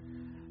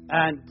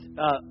And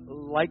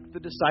like the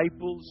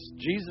disciples,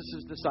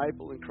 Jesus'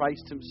 disciple and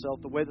Christ himself,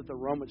 the way that the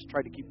Romans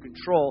tried to keep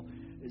control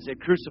is they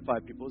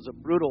crucified people. It was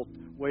a brutal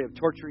way of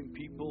torturing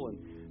people, and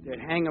they'd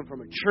hang them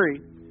from a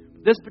tree.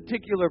 This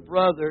particular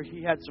brother,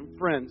 he had some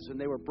friends, and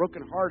they were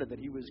brokenhearted that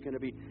he was going to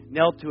be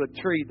nailed to a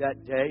tree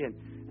that day.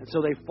 And so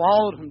they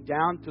followed him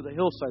down to the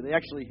hillside. They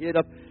actually hid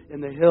up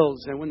in the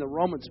hills. And when the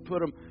Romans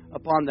put him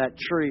upon that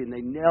tree and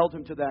they nailed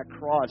him to that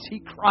cross, he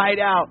cried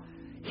out,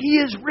 "He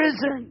is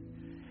risen!"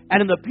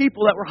 And the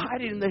people that were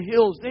hiding in the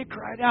hills, they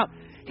cried out,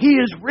 "He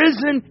is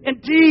risen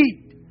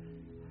indeed!"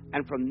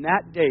 And from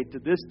that day to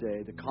this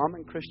day, the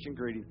common Christian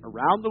greeting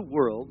around the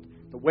world,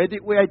 the way that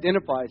we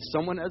identify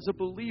someone as a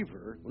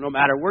believer, no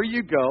matter where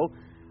you go,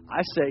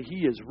 I say,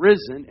 "He is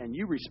risen," and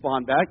you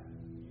respond back.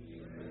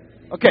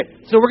 Okay,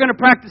 so we're going to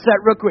practice that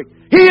real quick.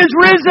 He is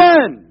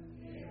risen!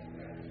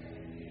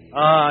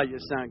 You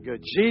sound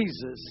good.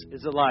 Jesus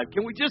is alive.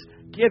 Can we just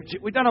give,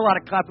 we've done a lot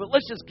of clap, but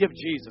let's just give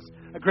Jesus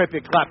a great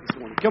big clap this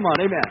morning. Come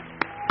on, amen.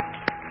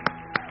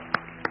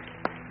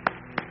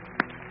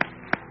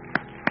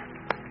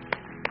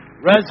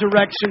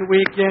 Resurrection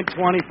Weekend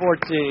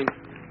 2014.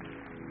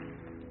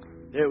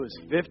 It was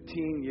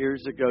 15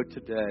 years ago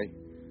today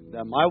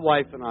that my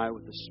wife and I,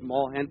 with a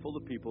small handful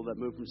of people that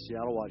moved from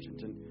Seattle,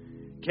 Washington,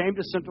 came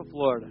to Central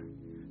Florida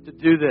to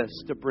do this,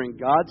 to bring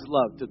God's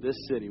love to this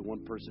city,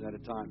 one person at a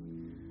time.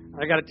 And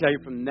I got to tell you,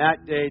 from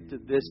that day to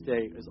this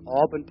day, it has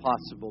all been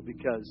possible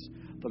because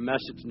the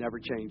message never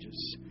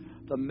changes.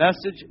 The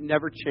message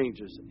never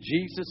changes.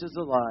 Jesus is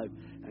alive,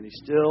 and He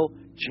still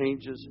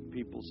changes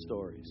people's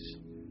stories.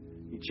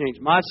 He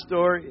changed my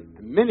story,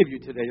 and many of you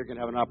today are going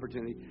to have an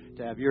opportunity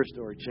to have your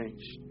story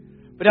changed.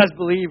 But as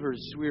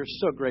believers, we are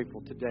so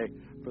grateful today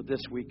for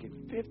this weekend.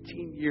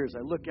 15 years.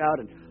 I look out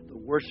and the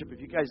worship. If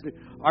you guys knew,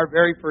 our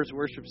very first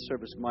worship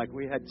service, Mike,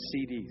 we had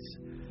CDs.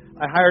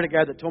 I hired a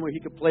guy that told me he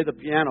could play the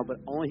piano, but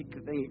only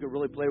thing he could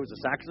really play was a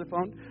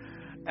saxophone.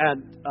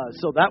 And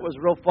so that was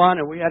real fun,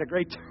 and we had a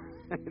great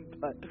time.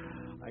 But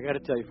I got to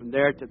tell you, from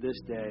there to this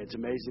day, it's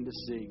amazing to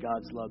see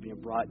God's love being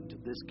brought into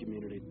this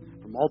community,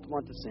 from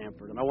Altamont to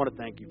Sanford. And I want to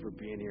thank you for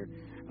being here.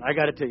 And I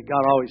got to tell you,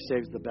 God always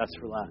saves the best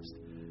for last.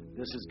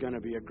 This is going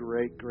to be a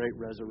great, great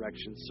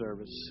resurrection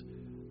service.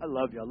 I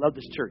love you. I love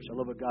this church. I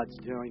love what God's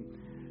doing.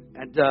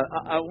 And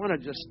I want to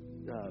just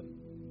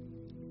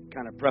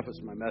kind of preface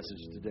my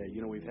message today.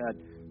 You know, we've had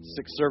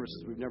 6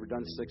 services. We've never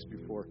done 6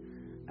 before.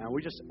 And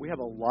we have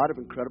a lot of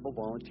incredible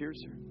volunteers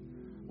here.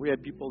 We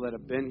had people that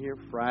have been here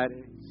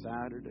Friday,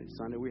 Saturday,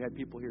 Sunday. We had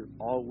people here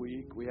all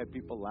week. We had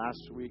people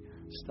last week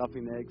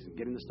stuffing eggs and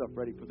getting the stuff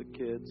ready for the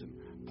kids, and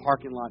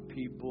parking lot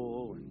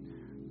people, and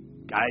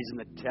guys in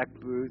the tech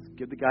booth.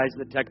 Give the guys in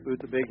the tech booth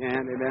a big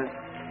hand, amen.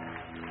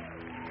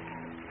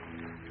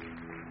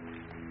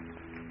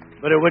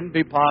 But it wouldn't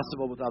be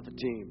possible without the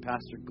team.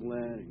 Pastor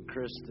Glenn and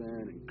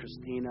Kristen and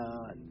Christina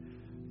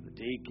and the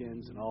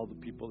deacons and all the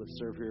people that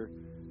serve here.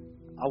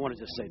 I want to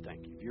just say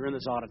thank you. If you're in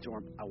this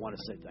auditorium, I want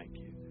to say thank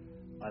you.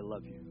 I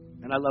love you.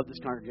 And I love this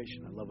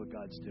congregation. I love what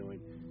God's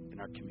doing in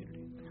our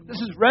community.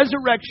 This is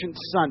Resurrection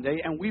Sunday,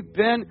 and we've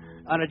been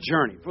on a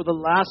journey. For the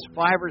last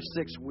 5 or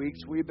 6 weeks,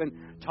 we've been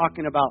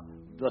talking about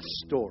the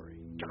story,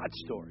 God's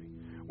story.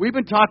 We've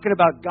been talking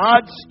about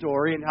God's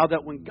story and how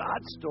that when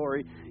God's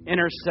story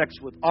intersects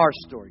with our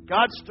story.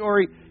 God's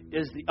story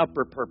is the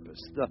upper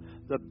purpose,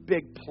 the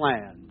big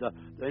plan,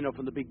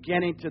 from the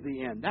beginning to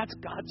the end. That's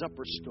God's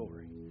upper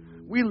story.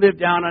 We live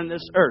down on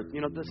this earth,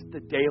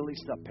 the daily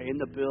stuff, paying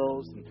the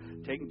bills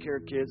and taking care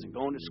of kids and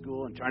going to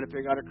school and trying to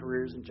figure out our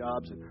careers and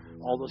jobs and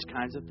all those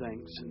kinds of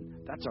things.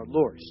 And that's our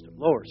lower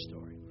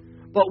story.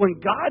 But when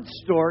God's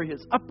story,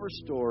 His upper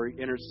story,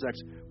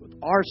 intersects with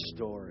our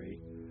story,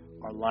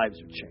 our lives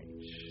are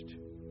changed.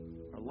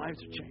 Our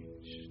lives are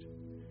changed.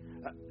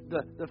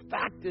 The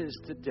fact is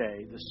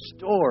today, the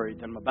story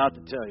that I'm about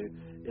to tell you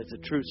is a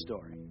true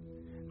story.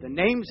 The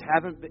names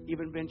haven't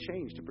even been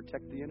changed to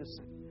protect the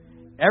innocent.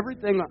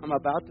 Everything I'm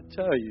about to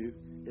tell you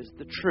is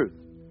the truth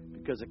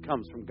because it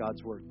comes from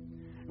God's Word.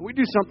 And we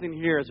do something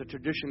here as a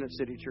tradition at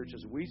City Church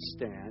as we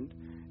stand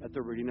at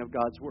the reading of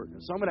God's Word.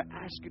 And so I'm going to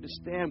ask you to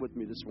stand with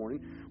me this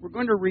morning. We're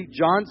going to read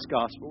John's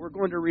Gospel. We're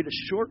going to read a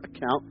short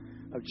account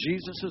of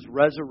Jesus'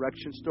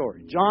 resurrection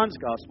story. John's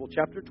Gospel,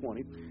 chapter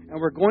 20. And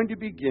we're going to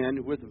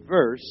begin with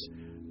verse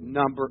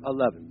number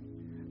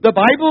 11. The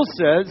Bible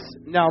says,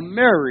 "Now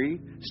Mary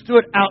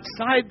stood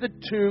outside the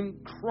tomb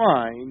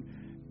crying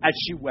as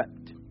she wept."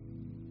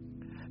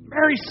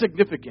 Mary's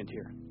significant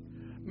here.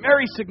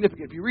 Mary's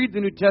significant. If you read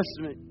the New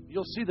Testament,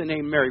 you'll see the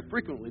name Mary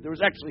frequently. There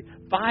was actually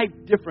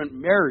 5 different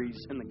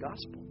Marys in the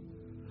Gospel.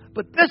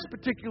 But this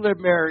particular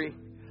Mary,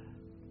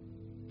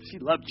 she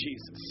loved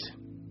Jesus.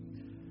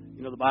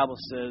 You know, the Bible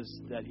says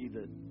that he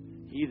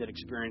that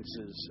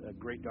experiences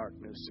great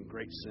darkness and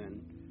great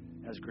sin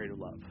has greater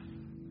love.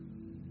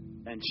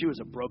 And she was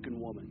a broken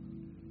woman.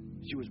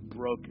 She was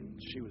broken.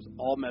 She was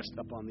all messed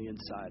up on the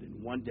inside. And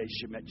one day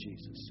she met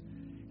Jesus,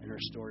 and her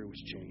story was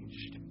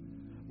changed.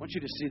 I want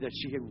you to see that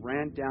she had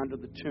ran down to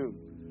the tomb.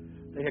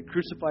 They had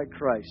crucified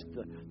Christ.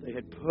 They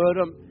had put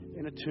him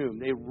in a tomb.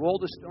 They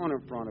rolled a stone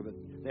in front of it.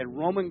 They had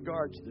Roman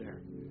guards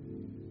there.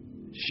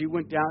 She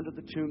went down to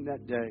the tomb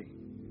that day.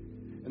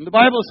 And the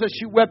Bible says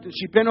she wept, and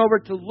she bent over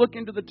to look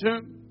into the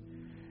tomb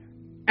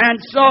and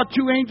saw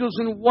two angels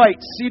in white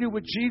seated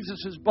with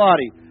Jesus'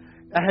 body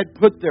that had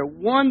put there,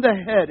 one the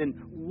head and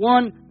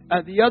one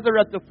the other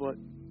at the foot.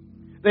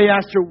 They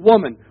asked her,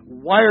 "Woman,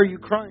 why are you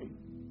crying?"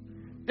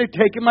 "They've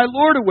taken my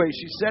Lord away,"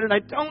 she said, "and I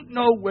don't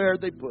know where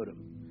they put him."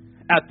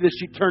 At this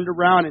she turned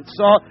around and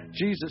saw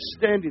Jesus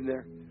standing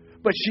there.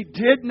 But she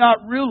did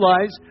not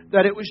realize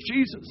that it was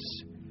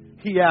Jesus.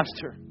 He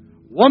asked her,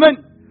 "Woman,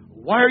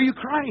 why are you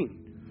crying?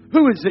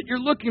 Who is it you're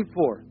looking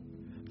for?"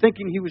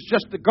 Thinking he was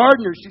just the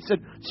gardener, she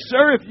said,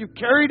 "Sir, if you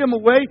carried him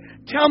away,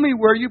 tell me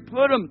where you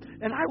put him,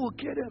 and I will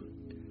get him."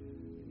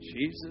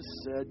 Jesus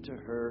said to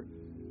her,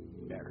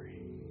 "Mary."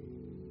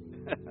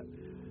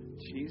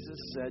 Jesus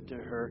said to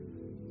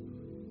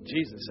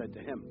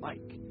him,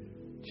 "Mike."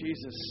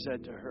 Jesus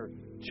said to her,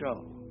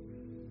 "Joe."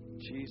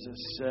 Jesus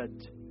said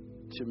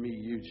to me,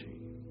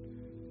 "Eugene."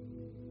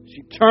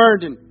 She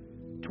turned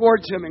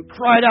towards him and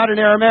cried out in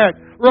Aramaic,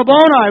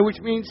 "Rabboni,"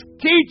 which means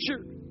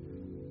teacher.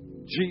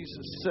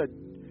 Jesus said,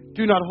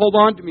 "Do not hold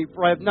on to me,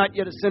 for I have not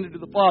yet ascended to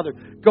the Father.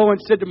 Go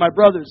and say to my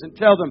brothers and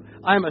tell them,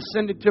 I am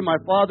ascended to my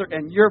Father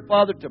and your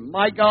Father, to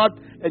my God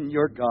and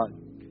your God."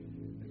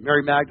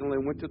 Mary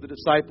Magdalene went to the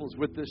disciples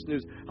with this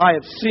news. "I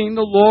have seen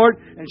the Lord,"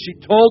 and she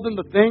told them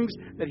the things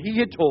that he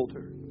had told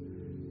her.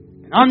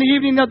 And on the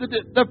evening of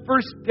the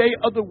first day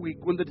of the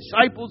week, when the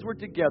disciples were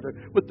together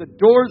with the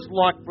doors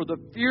locked for the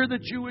fear of the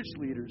Jewish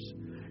leaders,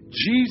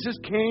 Jesus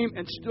came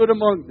and stood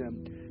among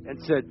them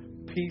and said,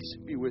 "Peace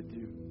be with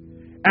you."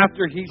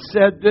 After he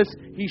said this,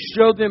 he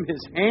showed them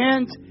his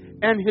hands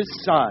and his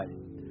side.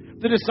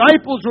 The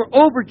disciples were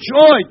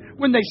overjoyed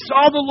when they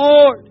saw the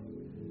Lord.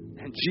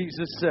 And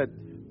Jesus said,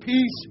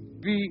 "Peace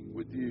be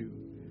with you.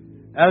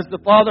 As the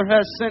Father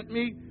has sent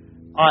me,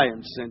 I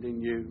am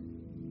sending you."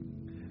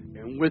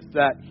 And with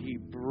that, he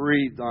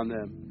breathed on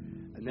them,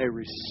 and they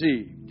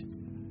received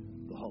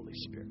the Holy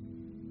Spirit.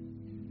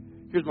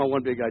 Here's my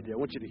one big idea. I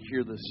want you to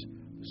hear this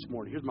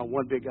morning. Here's my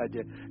one big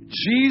idea.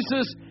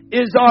 Jesus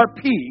is our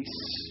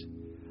peace,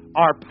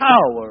 our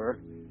power,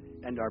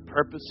 and our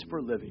purpose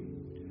for living.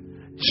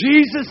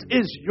 Jesus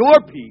is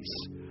your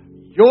peace,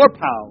 your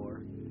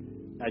power,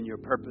 and your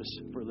purpose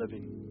for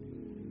living.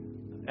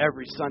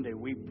 Every Sunday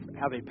we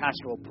have a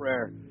pastoral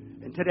prayer,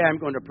 and today I'm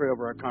going to pray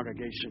over our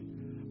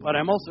congregation. But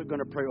I'm also going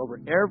to pray over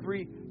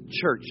every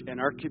church in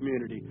our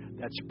community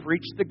that's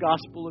preached the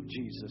gospel of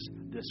Jesus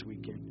this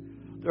weekend.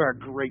 There are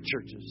great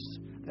churches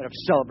that have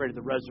celebrated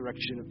the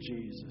resurrection of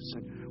Jesus.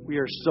 And we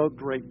are so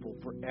grateful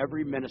for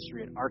every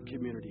ministry in our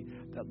community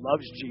that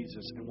loves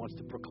Jesus and wants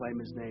to proclaim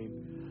his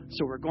name.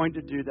 So we're going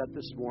to do that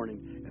this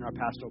morning in our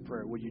pastoral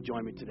prayer. Will you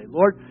join me today?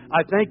 Lord,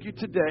 I thank you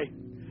today.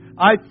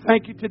 I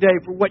thank you today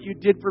for what you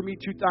did for me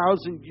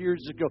 2,000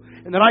 years ago.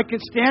 And that I can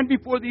stand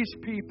before these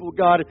people,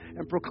 God,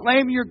 and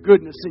proclaim your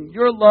goodness and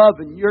your love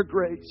and your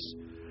grace.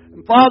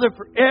 And Father,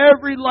 for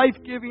every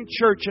life-giving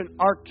church in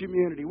our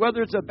community,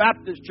 whether it's a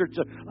Baptist church,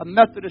 a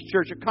Methodist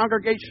church, a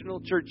congregational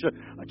church,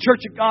 a Church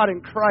of God in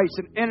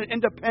Christ, an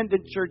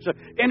independent church, an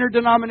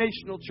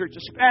interdenominational church,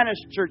 a Spanish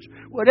church,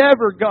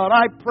 whatever, God,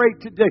 I pray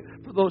today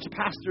for those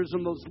pastors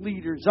and those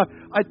leaders.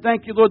 I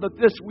thank you, Lord, that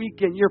this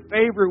weekend your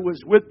favor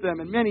was with them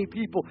and many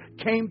people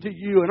came to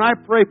you. And I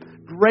pray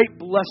great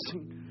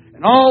blessing.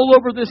 And all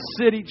over this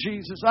city,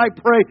 Jesus, I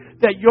pray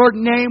that your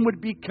name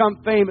would become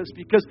famous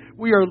because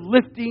we are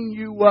lifting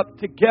you up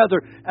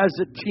together as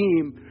a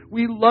team.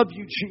 We love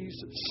you,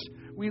 Jesus.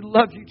 We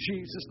love you,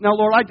 Jesus. Now,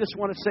 Lord, I just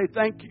want to say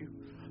thank you.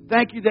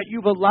 Thank you that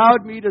you've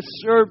allowed me to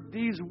serve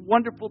these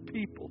wonderful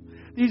people,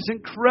 these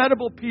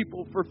incredible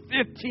people for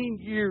 15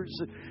 years.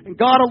 And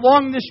God,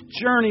 along this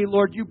journey,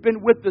 Lord, you've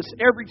been with us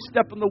every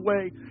step of the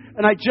way.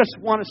 And I just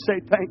want to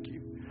say thank you.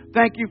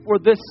 Thank you for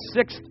this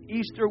 6th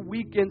Easter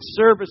weekend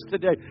service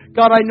today.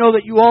 God, I know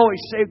that you always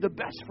save the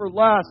best for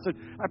last. And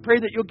I pray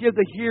that you'll give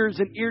the hearers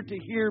an ear to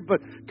hear.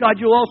 But God,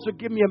 you'll also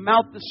give me a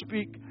mouth to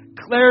speak,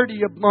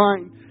 clarity of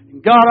mind.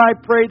 And God, I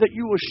pray that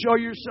you will show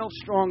yourself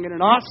strong in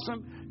an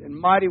awesome and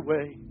mighty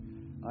way.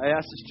 I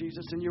ask this,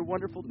 Jesus, in your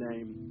wonderful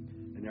name.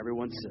 And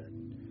everyone said,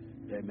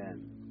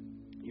 amen.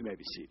 You may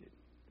be seated.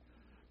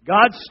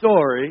 God's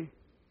story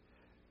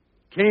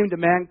came to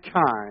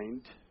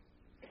mankind.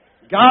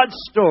 God's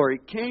story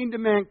came to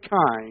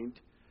mankind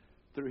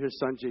through his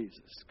son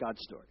Jesus.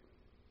 God's story.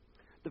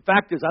 The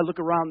fact is, I look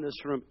around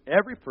this room,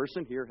 every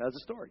person here has a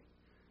story.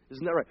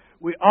 Isn't that right?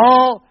 We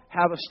all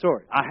have a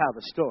story. I have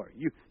a story.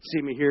 You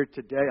see me here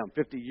today. I'm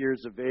 50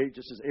 years of age.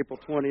 This is April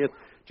 20th,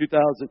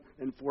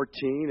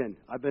 2014, and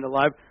I've been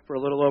alive for a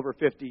little over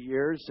 50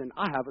 years, and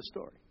I have a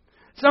story.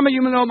 Some of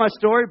you know my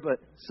story, but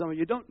some of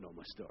you don't know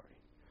my story.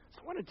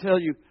 So I want to tell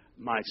you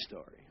my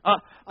story. I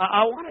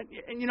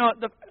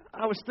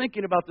was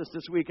thinking about this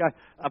week.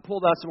 I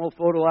pulled out some old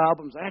photo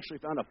albums. I actually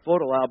found a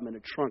photo album in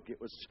a trunk.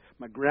 It was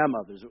my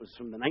grandmother's. It was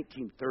from the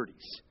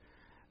 1930s.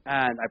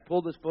 And I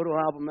pulled this photo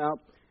album out,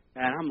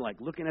 and I'm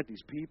like looking at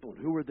these people, and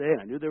who were they?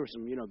 And I knew there were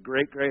some,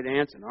 great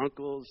aunts and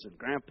uncles and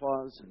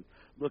grandpas, and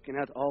looking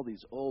at all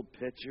these old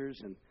pictures.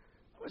 And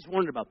I was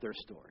wondering about their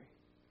story.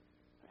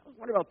 I was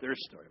wondering about their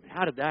story. I mean,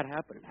 how did that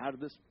happen? And how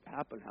did this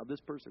happen? How did this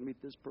person meet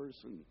this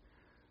person?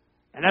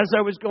 And as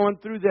I was going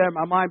through there,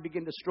 my mind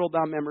began to stroll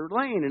down memory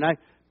lane, and I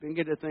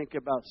began to think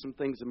about some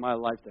things in my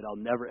life that I'll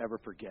never, ever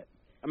forget.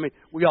 I mean,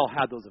 we all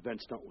have those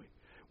events, don't we?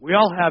 We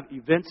all have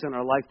events in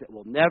our life that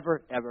we'll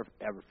never, ever,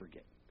 ever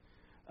forget.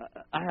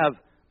 I have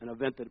an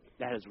event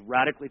that has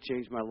radically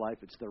changed my life.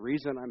 It's the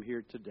reason I'm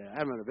here today. I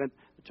have an event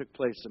that took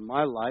place in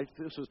my life.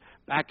 This was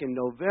back in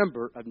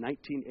November of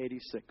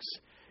 1986.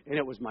 And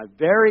it was my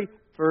very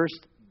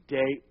first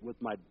date with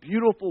my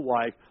beautiful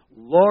wife,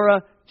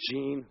 Laura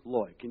Jean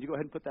Lloyd. Can you go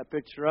ahead and put that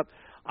picture up?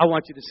 I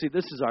want you to see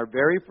this is our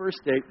very first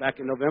date back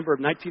in November of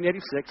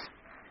 1986.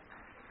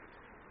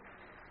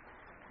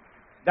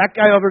 That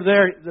guy over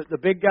there, the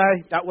big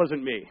guy, that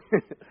wasn't me.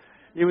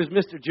 He was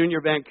Mr. Junior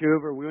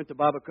Vancouver. We went to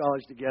Bible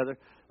college together.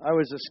 I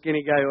was a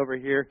skinny guy over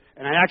here,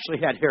 and I actually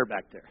had hair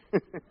back there.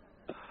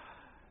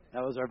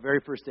 That was our very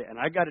first day. And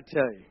I got to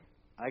tell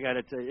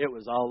you, it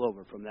was all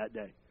over from that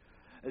day.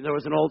 And there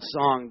was an old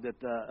song that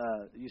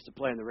used to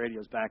play in the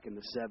radios back in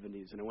the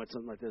 70s, and it went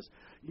something like this.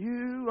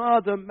 You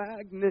are the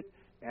magnet,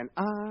 and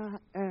I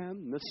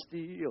am the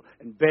steel.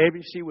 And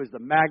baby, she was the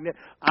magnet.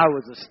 I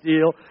was the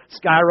steel.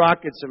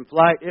 Skyrockets in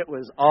flight. It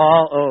was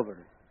all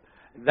over.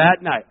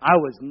 That night, I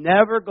was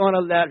never going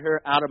to let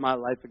her out of my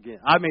life again.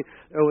 I mean,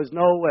 there was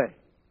no way.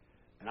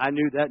 And I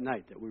knew that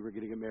night that we were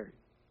going to get married.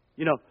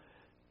 You know,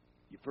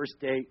 you first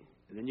date,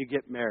 and then you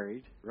get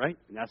married, right?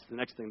 And that's the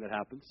next thing that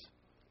happens.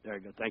 There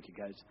you go. Thank you,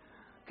 guys.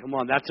 Come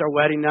on, that's our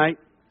wedding night.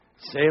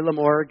 Salem,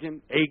 Oregon,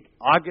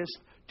 August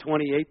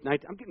 28th,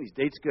 19. I'm getting these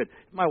dates good.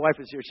 If my wife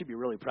was here, she'd be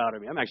really proud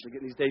of me. I'm actually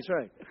getting these dates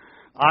right.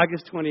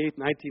 August 28th,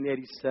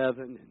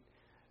 1987.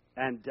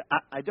 And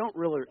I don't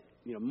really...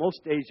 You know,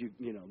 most days,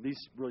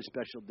 these really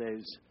special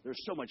days, there's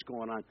so much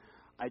going on.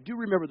 I do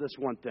remember this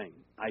one thing.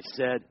 I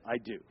said I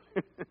do.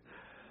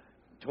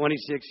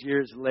 26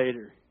 years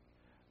later,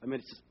 I mean,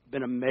 it's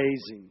been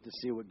amazing to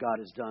see what God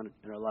has done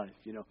in our life.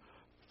 You know,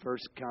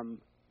 first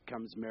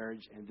comes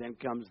marriage, and then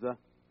comes the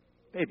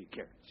baby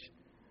carriage.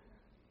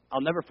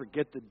 I'll never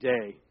forget the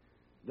day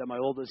that my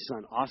oldest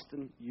son,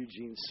 Austin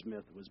Eugene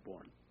Smith, was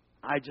born.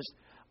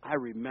 I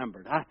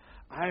remembered.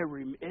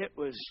 It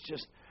was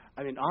just...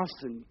 I mean,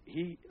 Austin,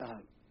 he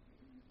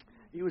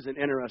was an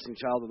interesting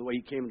child. The way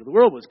he came into the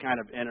world was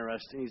kind of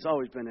interesting. He's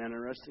always been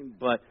interesting.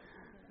 But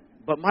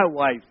my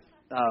wife,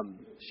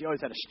 she always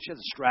she has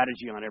a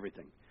strategy on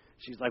everything.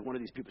 She's like one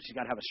of these people. She's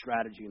got to have a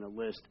strategy and a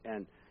list.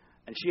 And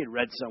she had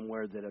read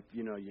somewhere that if,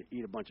 you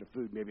eat a bunch of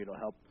food, maybe it'll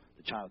help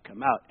the child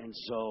come out. And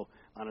so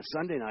on a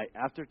Sunday night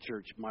after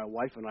church, my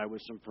wife and I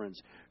with some friends,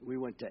 we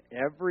went to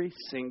every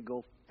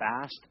single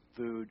fast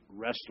food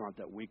restaurant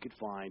that we could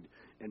find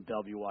in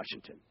Bellevue,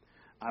 Washington.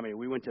 I mean,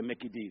 we went to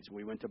Mickey D's,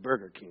 we went to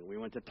Burger King, we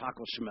went to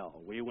Taco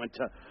Schmel, we went,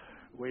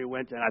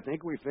 and I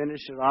think we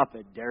finished it off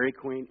at Dairy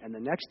Queen. And the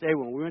next day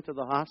when we went to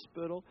the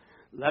hospital,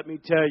 let me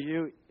tell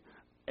you,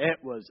 it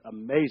was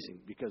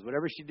amazing because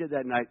whatever she did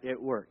that night, it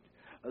worked.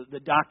 The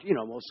doctor,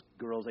 most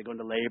girls, they go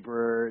into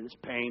labor, and it's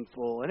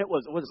painful, and I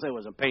wouldn't say it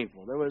wasn't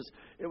painful.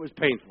 It was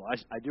painful.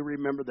 I do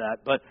remember that,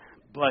 but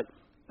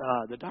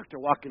the doctor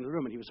walked in the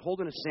room and he was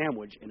holding a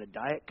sandwich and a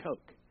Diet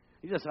Coke.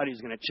 He just thought he was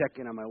going to check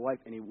in on my wife,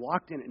 and he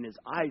walked in, and his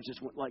eyes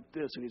just went like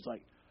this, and he's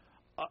like,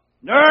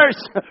 nurse,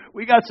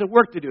 we got some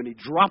work to do. And he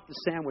dropped the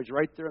sandwich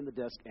right there on the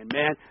desk, and,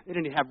 man, they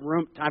didn't have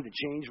time to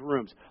change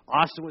rooms.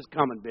 Austin was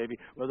coming, baby,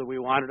 whether we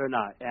wanted it or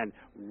not. And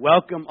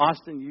welcome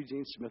Austin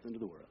Eugene Smith into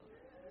the world.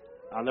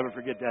 I'll never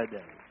forget that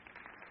day.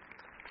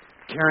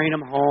 Carrying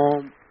him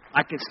home,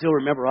 I can still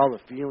remember all the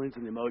feelings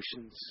and the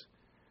emotions.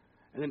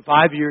 And then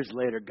 5 years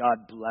later,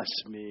 God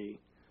blessed me.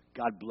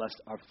 God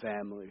blessed our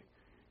family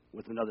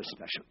with another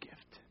special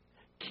gift.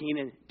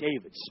 Keenan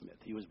David Smith.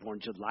 He was born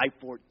July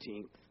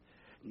 14th,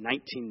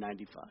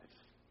 1995.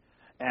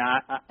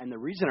 And the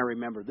reason I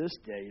remember this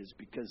day is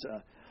because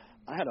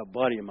I had a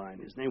buddy of mine.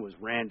 His name was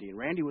Randy. And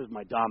Randy was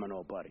my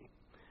domino buddy.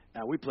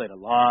 And we played a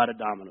lot of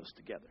dominoes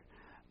together.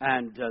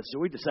 And so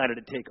we decided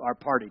to take our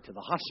party to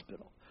the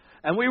hospital.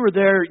 And we were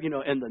there, in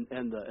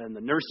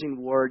the nursing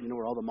ward,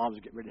 where all the moms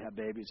would get ready to have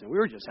babies. And we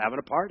were just having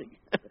a party.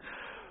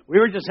 We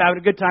were just having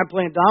a good time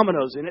playing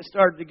dominoes, and it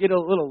started to get a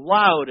little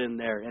loud in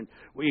there. And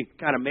we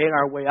kind of made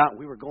our way out.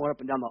 We were going up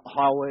and down the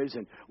hallways,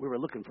 and we were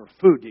looking for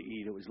food to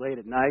eat. It was late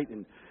at night,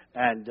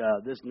 and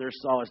this nurse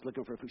saw us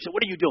looking for food. She said,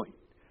 "What are you doing?"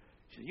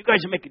 She said, "You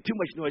guys are making too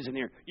much noise in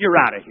here. You're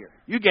out of here.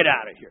 You get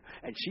out of here."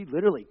 And she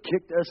literally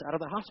kicked us out of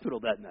the hospital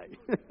that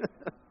night.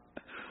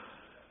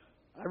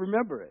 I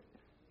remember it.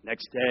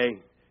 Next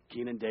day,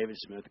 Keenan David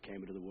Smith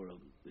came into the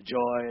world. The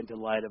joy and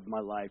delight of my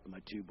life, my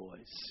two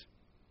boys.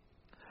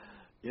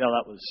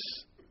 That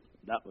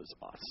was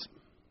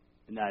awesome.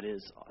 And that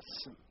is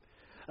awesome.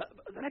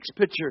 The next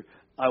picture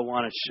I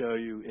want to show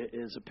you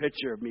is a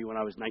picture of me when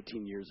I was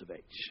 19 years of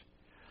age.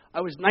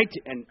 I was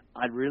 19, and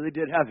I really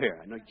did have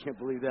hair. I know you can't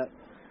believe that.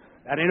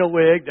 That ain't a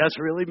wig. That's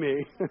really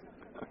me.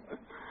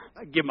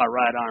 I'd give my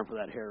right arm for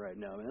that hair right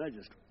now, man.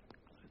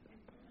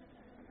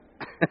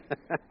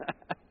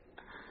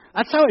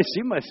 That's how I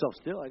see myself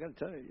still, I got to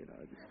tell you.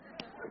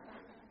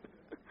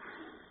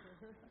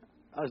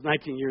 I was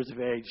 19 years of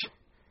age.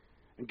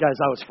 And guys,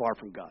 I was far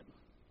from God.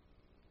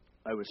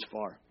 I was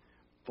far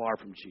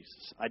from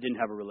Jesus. I didn't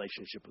have a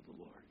relationship with the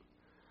Lord.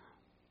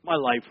 My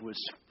life was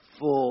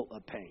full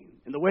of pain.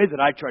 And the way that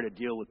I try to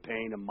deal with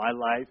pain in my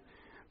life,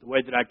 the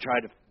way that I try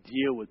to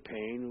deal with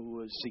pain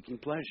was seeking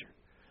pleasure.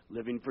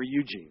 Living for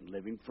Eugene,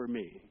 living for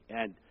me.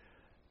 And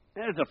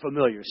it's a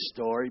familiar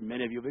story.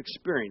 Many of you have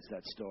experienced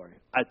that story.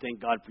 I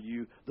thank God for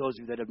you, those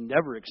of you that have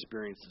never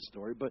experienced the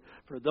story. But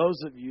for those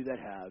of you that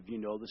have, you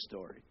know the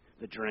story.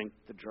 The drink,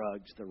 the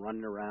drugs, the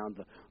running around,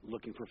 the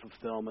looking for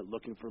fulfillment,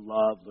 looking for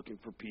love, looking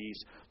for peace,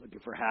 looking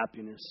for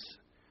happiness.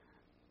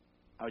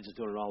 I was just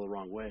doing it all the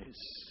wrong ways.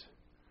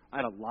 I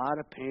had a lot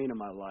of pain in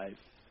my life,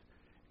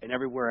 and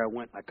everywhere I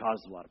went, I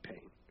caused a lot of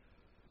pain.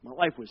 My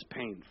life was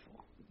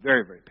painful,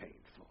 very, very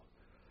painful.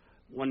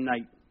 One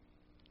night,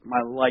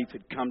 my life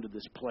had come to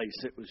this place.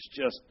 It was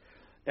just,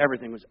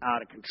 everything was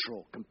out of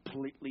control,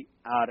 completely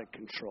out of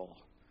control.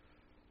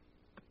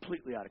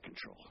 Completely out of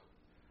control.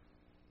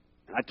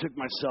 And I took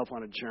myself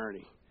on a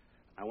journey.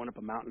 I went up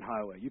a mountain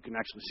highway. You can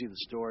actually see the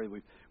story.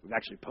 We've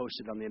actually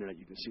posted it on the internet.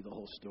 You can see the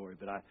whole story.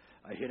 But I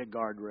hit a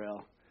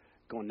guardrail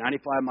going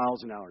 95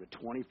 miles an hour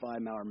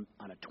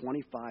on a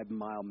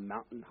 25-mile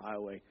mountain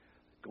highway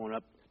going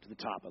up to the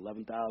top,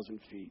 11,000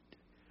 feet.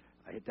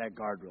 I hit that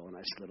guardrail and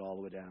I slid all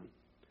the way down.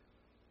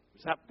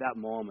 It was that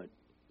moment.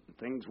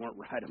 Things weren't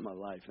right in my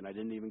life, and I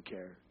didn't even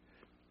care.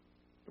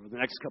 Over the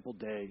next couple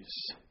days,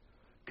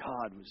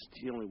 God was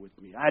dealing with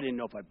me. I didn't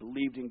know if I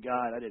believed in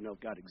God. I didn't know if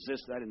God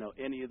existed. I didn't know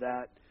any of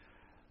that.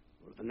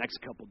 Over the next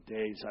couple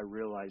days, I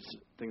realized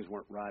things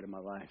weren't right in my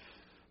life.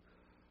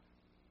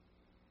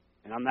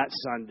 And on that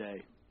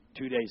Sunday,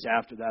 2 days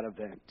after that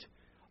event,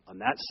 on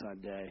that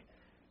Sunday,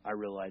 I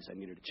realized I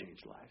needed to change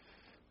life.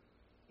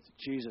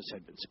 Jesus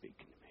had been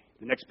speaking to me.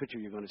 The next picture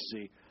you're going to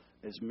see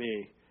is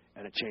me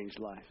and a changed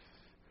life.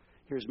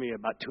 Here's me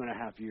about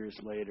 2.5 years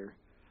later.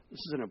 This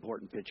is an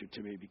important picture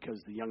to me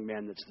because the young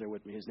man that's there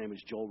with me, his name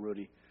is Joel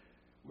Rudy.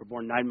 We're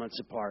born 9 months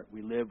apart.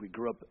 We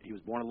grew up. He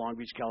was born in Long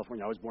Beach,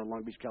 California. I was born in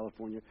Long Beach,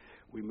 California.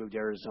 We moved to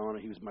Arizona.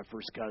 He was my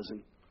first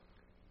cousin.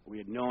 We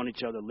had known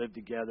each other, lived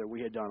together.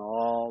 We had done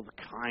all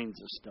the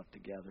kinds of stuff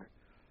together.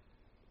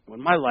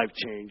 When my life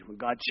changed, when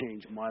God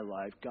changed my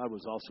life, God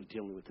was also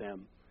dealing with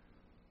him.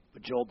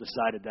 But Joel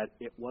decided that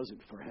it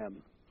wasn't for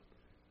him.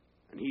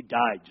 And he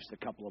died just a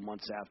couple of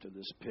months after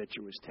this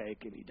picture was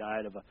taken. He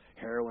died of a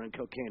heroin and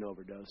cocaine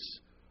overdose,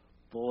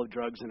 full of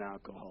drugs and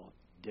alcohol.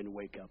 Didn't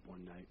wake up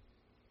one night.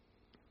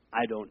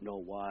 I don't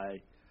know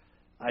why.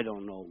 I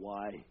don't know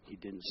why he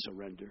didn't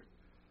surrender.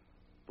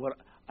 What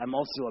I'm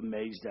also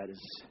amazed at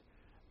is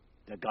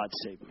that God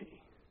saved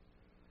me.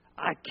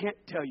 I can't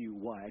tell you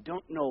why. I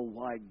don't know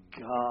why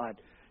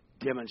God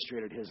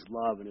demonstrated his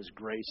love and his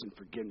grace and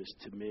forgiveness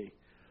to me.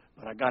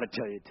 But I got to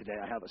tell you today,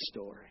 I have a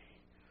story.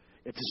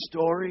 It's a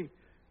story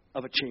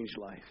of a changed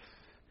life.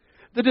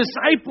 The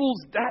disciples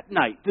that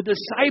night, the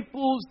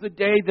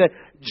day that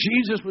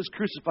Jesus was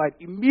crucified,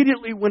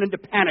 immediately went into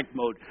panic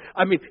mode.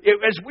 I mean,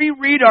 as we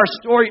read our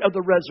story of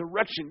the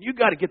resurrection, you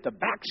got to get the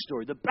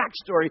backstory. The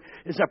backstory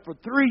is that for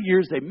 3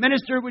 years they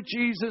ministered with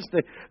Jesus.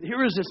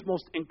 Here is this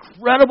most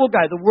incredible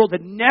guy. The world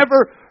had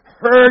never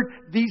heard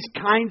these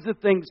kinds of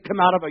things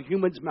come out of a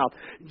human's mouth.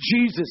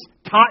 Jesus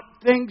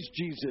taught things,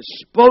 Jesus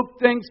spoke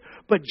things,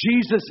 but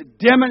Jesus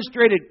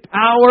demonstrated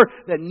power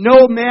that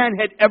no man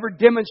had ever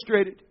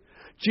demonstrated.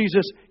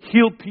 Jesus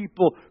healed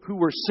people who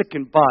were sick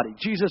in body.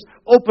 Jesus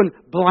opened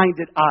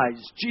blinded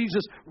eyes.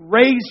 Jesus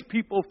raised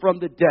people from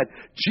the dead.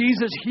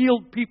 Jesus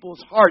healed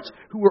people's hearts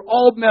who were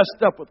all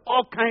messed up with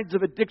all kinds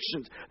of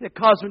addictions that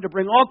caused them to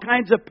bring all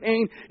kinds of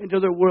pain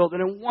into their world.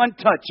 And in one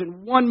touch,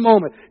 in one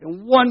moment,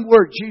 in one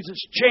word, Jesus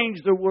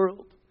changed their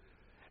world.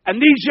 And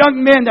these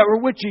young men that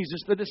were with Jesus,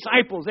 the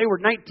disciples, they were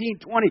 19,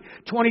 20,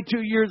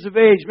 22 years of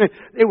age. Man,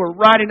 they were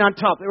riding on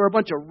top. They were a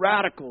bunch of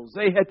radicals.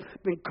 They had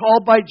been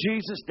called by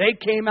Jesus. They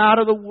came out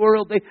of the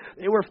world.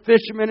 They were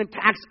fishermen and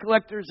tax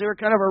collectors. They were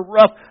kind of a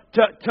rough,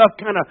 tough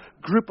kind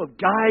of group of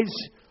guys.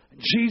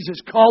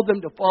 Jesus called them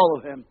to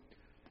follow him,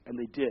 and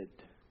they did.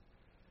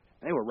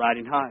 They were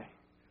riding high.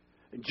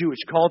 In Jewish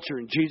culture,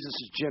 in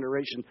Jesus'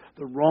 generation,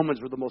 the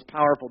Romans were the most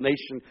powerful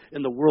nation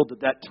in the world at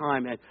that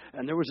time.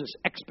 And there was this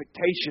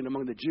expectation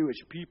among the Jewish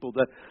people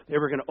that they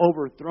were going to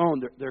overthrow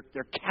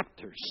their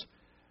captors.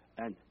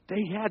 And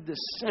they had this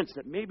sense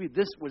that maybe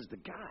this was the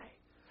guy.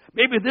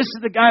 Maybe this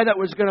is the guy that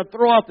was going to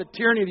throw off the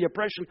tyranny, the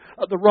oppression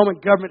of the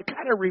Roman government. It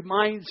kind of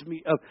reminds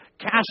me of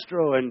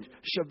Castro and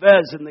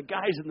Chavez and the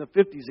guys in the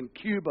 50s in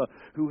Cuba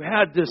who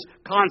had this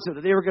concept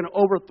that they were going to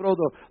overthrow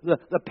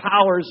the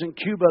powers in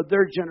Cuba of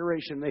their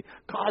generation. They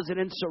caused an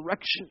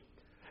insurrection.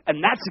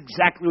 And that's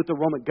exactly what the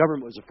Roman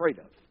government was afraid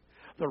of.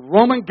 The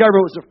Roman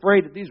government was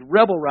afraid that these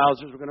rebel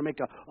rousers were going to make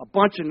a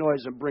bunch of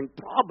noise and bring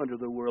problem to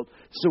the world.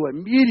 So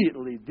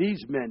immediately these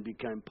men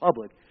became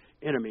public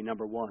enemy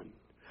number one.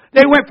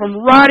 They went from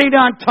riding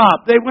on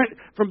top. They went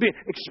from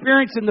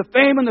experiencing the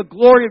fame and the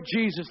glory of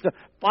Jesus to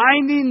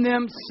finding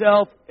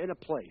themselves in a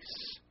place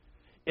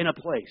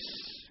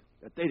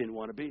that they didn't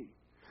want to be.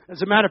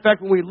 As a matter of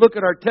fact, when we look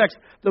at our text,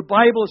 the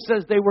Bible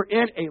says they were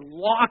in a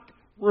locked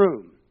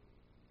room.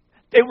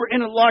 They were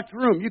in a locked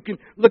room. You can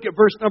look at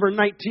verse number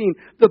 19.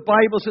 The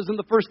Bible says on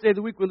the first day of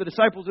the week when the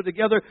disciples were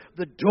together,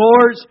 the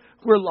doors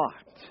were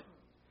locked.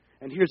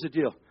 And here's the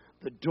deal.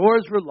 The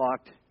doors were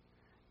locked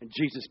and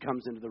Jesus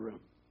comes into the room.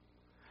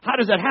 How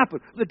does that happen?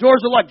 The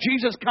doors are locked.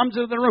 Jesus comes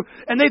into the room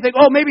and they think,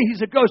 oh, maybe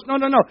he's a ghost. No.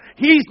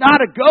 He's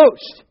not a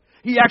ghost.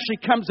 He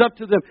actually comes up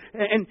to them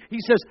and he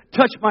says,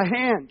 touch my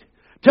hand.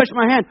 Touch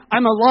my hand.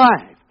 I'm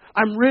alive.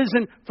 I'm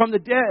risen from the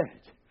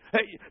dead.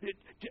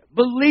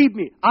 Believe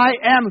me, I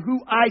am who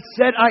I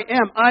said I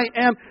am. I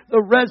am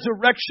the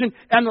resurrection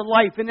and the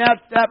life. And at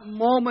that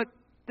moment,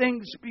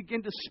 things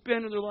begin to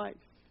spin in their life.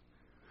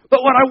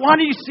 But what I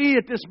want you to see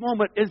at this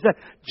moment is that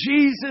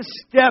Jesus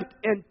stepped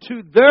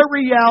into their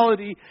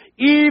reality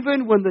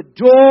even when the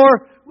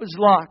door was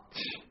locked.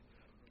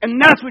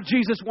 And that's what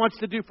Jesus wants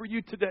to do for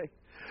you today.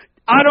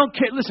 I don't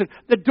care. Listen,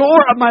 the door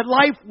of my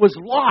life was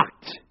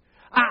locked.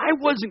 I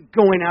wasn't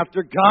going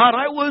after God.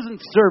 I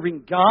wasn't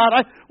serving God.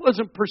 I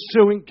wasn't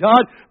pursuing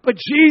God. But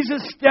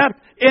Jesus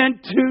stepped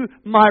into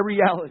my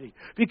reality.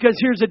 Because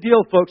here's the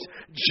deal, folks.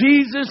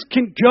 Jesus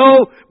can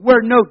go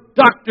where no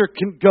doctor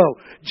can go.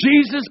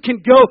 Jesus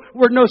can go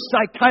where no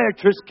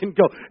psychiatrist can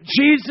go.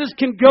 Jesus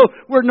can go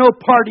where no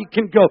party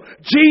can go.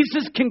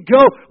 Jesus can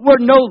go where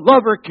no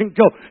lover can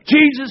go.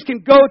 Jesus can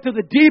go to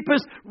the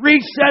deepest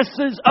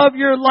recesses of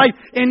your life.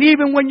 And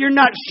even when you're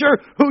not sure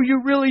who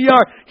you really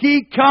are,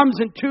 He comes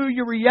into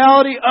your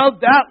reality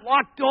of that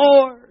locked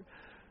door.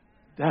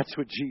 That's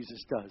what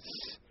Jesus does.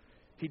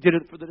 He did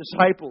it for the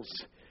disciples.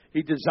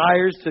 He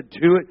desires to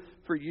do it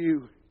for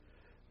you.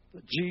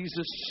 The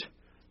Jesus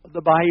of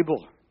the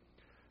Bible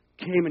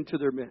came into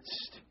their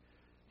midst.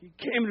 He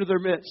came into their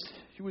midst.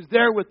 He was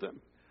there with them.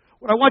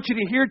 What I want you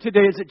to hear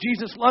today is that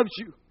Jesus loves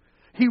you.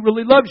 He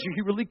really loves you.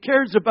 He really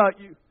cares about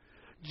you.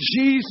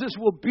 Jesus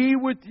will be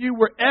with you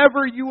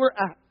wherever you are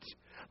at.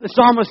 The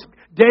psalmist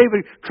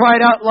David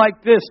cried out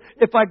like this,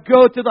 if I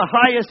go to the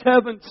highest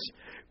heavens,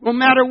 no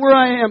matter where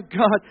I am,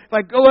 God, if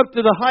I go up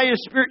to the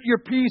highest spirit, your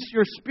peace,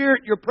 your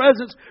spirit, your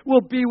presence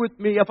will be with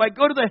me. If I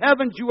go to the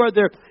heavens, you are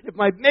there. If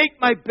I make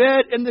my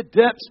bed in the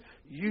depths,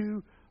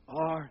 you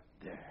are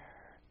there.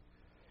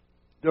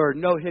 There are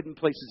no hidden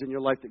places in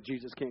your life that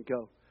Jesus can't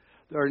go.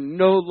 There are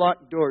no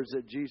locked doors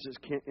that Jesus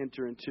can't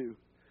enter into.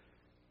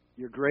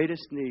 Your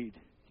greatest need,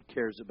 He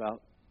cares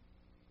about.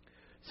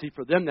 See,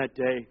 for them that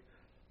day,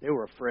 they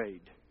were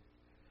afraid.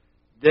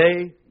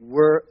 They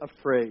were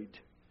afraid.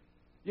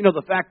 You know,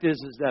 the fact is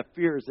that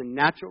fear is a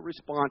natural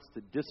response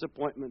to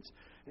disappointments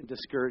and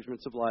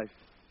discouragements of life.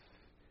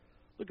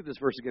 Look at this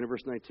verse again in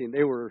verse 19.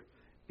 They were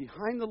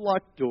behind the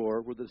locked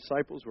door where the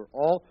disciples were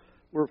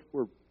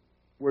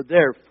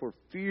there for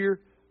fear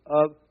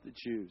of the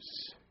Jews.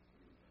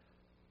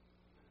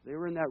 They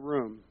were in that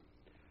room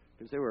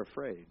because they were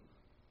afraid.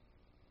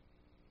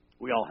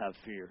 We all have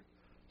fear.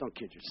 Don't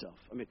kid yourself.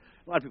 I mean,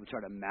 a lot of people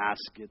try to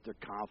mask it. They're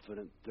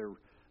confident. They're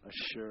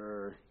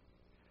assured.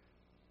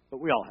 But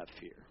we all have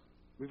fear.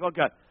 We've all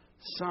got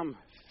some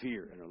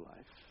fear in our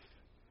life.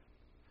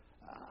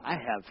 I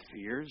have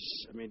fears.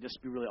 I mean, just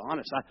to be really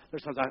honest,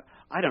 there's times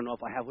I don't know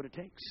if I have what it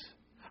takes.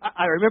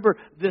 I remember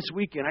this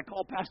weekend, I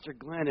called Pastor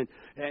Glenn, and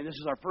this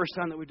is our first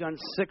time that we've done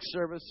 6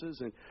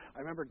 services, and I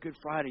remember Good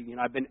Friday,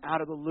 I've been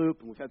out of the loop,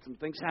 and we've had some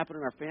things happen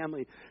in our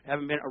family. I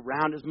haven't been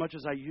around as much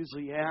as I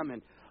usually am,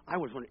 and I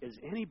was wondering, is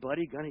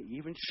anybody going to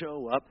even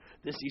show up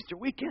this Easter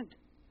weekend?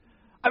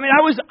 I mean,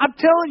 I'm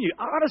telling you,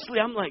 honestly,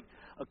 I'm like,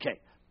 okay,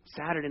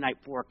 Saturday night,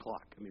 4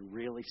 o'clock. I mean,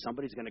 really,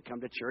 somebody's going to come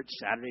to church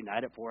Saturday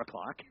night at 4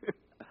 o'clock?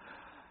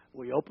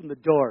 We opened the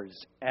doors,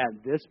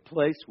 and this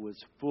place was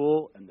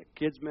full, and the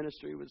kids'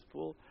 ministry was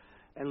full.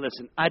 And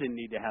listen, I didn't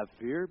need to have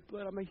fear,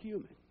 but I'm a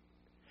human.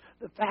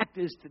 The fact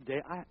is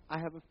today, I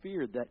have a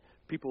fear that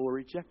people will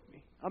reject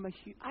me.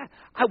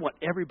 I want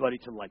everybody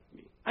to like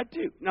me. I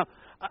do. Now,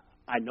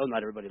 I know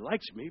not everybody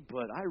likes me,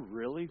 but I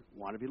really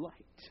want to be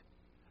liked.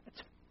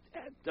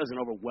 It doesn't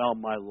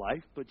overwhelm my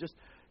life, but just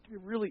to be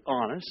really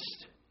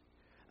honest,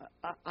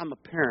 I'm a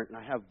parent, and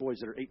I have boys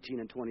that are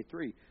 18 and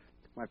 23.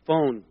 My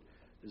phone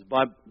is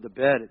by the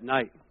bed at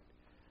night.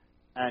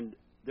 And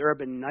there have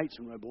been nights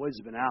when my boys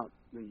have been out,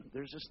 and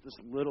there's just this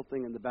little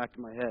thing in the back of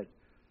my head.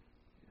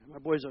 My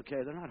boys okay?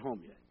 They're not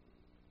home yet.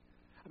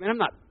 I mean,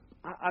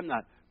 I'm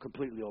not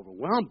completely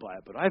overwhelmed by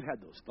it, but I've had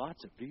those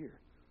thoughts of fear.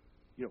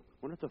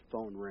 What if the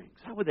phone rings?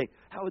 How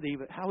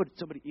would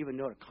somebody even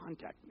know to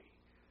contact me?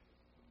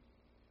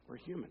 We're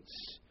humans.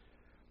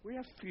 We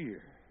have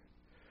fear.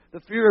 The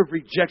fear of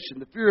rejection,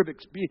 the fear of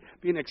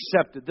being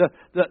accepted,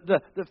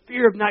 the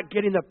fear of not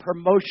getting the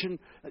promotion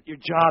at your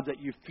job that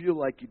you feel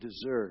like you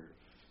deserve.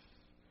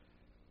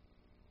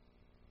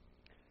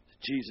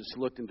 Jesus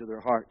looked into their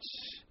hearts.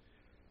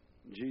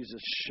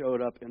 Jesus showed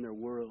up in their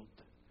world.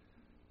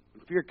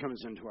 When fear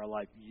comes into our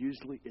life,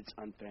 usually it's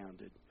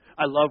unfounded.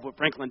 I love what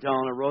Franklin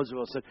Delano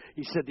Roosevelt said.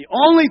 He said, the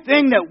only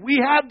thing that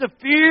we have to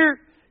fear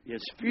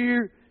is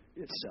fear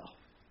itself.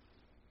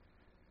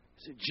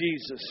 See,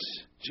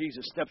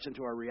 Jesus steps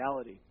into our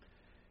reality,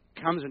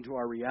 comes into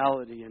our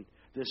reality, and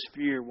this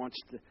fear wants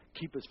to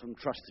keep us from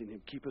trusting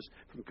Him, keep us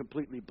from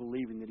completely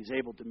believing that He's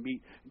able to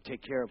meet and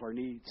take care of our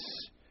needs.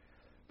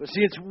 But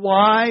see, it's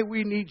why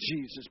we need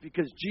Jesus,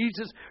 because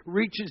Jesus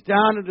reaches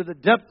down into the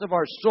depth of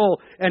our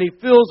soul and He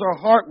fills our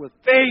heart with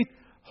faith,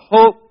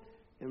 hope,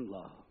 and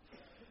love.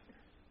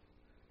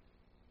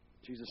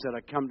 Jesus said, I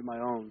come to my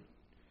own,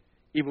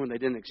 even when they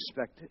didn't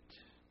expect it.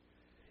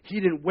 He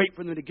didn't wait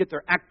for them to get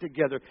their act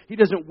together. He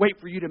doesn't wait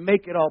for you to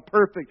make it all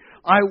perfect.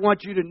 I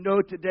want you to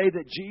know today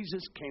that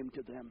Jesus came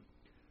to them.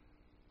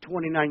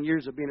 29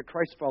 years of being a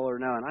Christ follower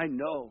now, and I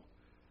know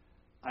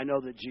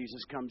that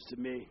Jesus comes to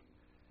me.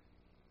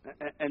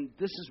 And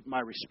this is my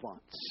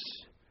response.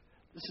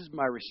 This is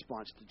my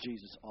response to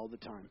Jesus all the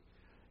time.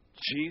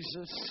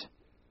 Jesus,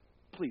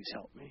 please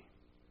help me.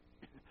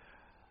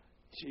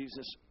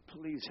 Jesus,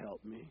 please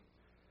help me.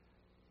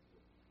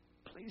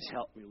 Please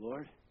help me,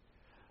 Lord.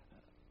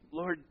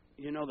 Lord,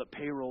 you know that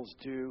payroll's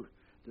due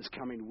this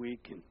coming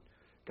week. And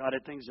God,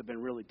 things have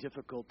been really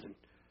difficult. And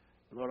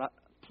Lord,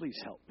 please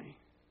help me.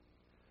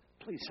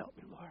 Please help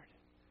me,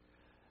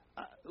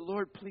 Lord.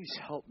 Lord, please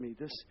help me.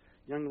 This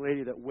young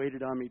lady that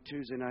waited on me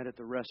Tuesday night at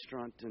the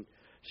restaurant, and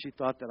she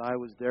thought that I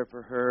was there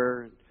for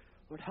her. And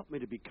Lord, help me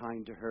to be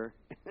kind to her.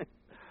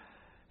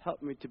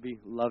 Help me to be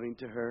loving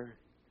to her.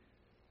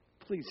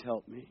 Please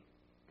help me.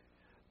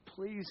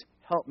 Please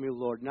help me,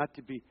 Lord, not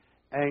to be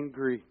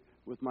angry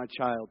with my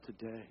child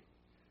today.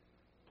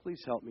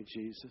 Please help me,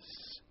 Jesus.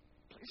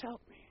 Please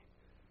help me.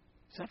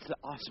 So that's the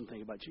awesome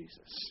thing about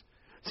Jesus.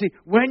 See,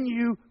 when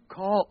you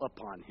call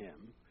upon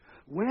Him,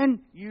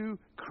 when you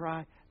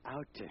cry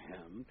out to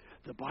Him,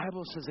 the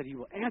Bible says that He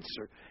will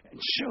answer and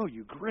show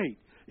you great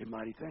and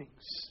mighty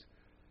things.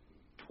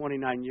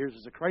 29 years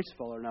as a Christ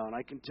follower now, and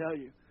I can tell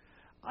you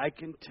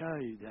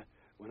that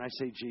when I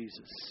say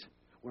Jesus,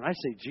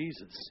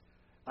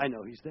 I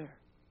know He's there.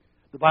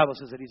 The Bible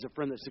says that He's a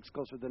friend that sticks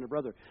closer than a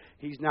brother.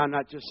 He's now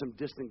not just some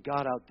distant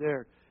God out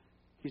there.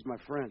 He's my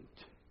friend.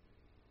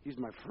 He's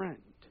my friend.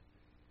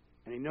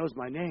 And He knows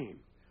my name.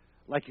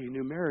 Like He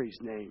knew Mary's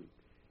name,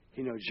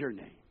 He knows your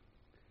name.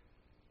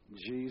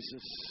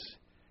 Jesus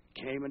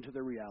came into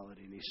the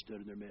reality and He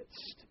stood in their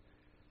midst.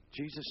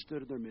 Jesus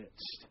stood in their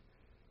midst.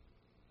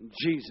 And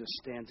Jesus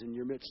stands in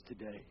your midst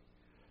today.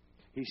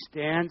 He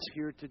stands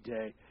here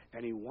today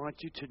and He wants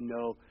you to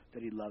know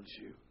that He loves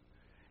you.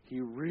 He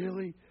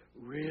really,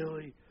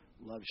 really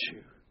loves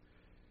you.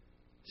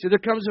 See, there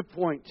comes a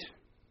point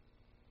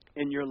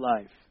in your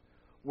life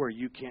where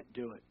you can't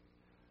do it.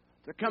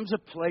 There comes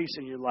a place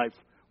in your life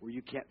where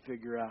you can't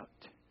figure out.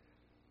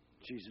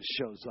 Jesus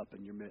shows up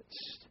in your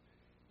midst.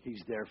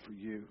 He's there for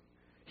you.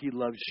 He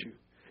loves you.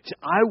 See,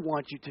 I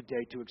want you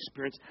today to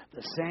experience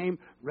the same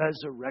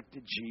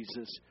resurrected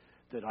Jesus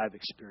that I've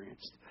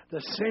experienced.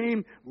 The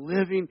same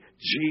living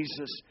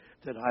Jesus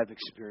that I've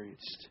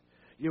experienced.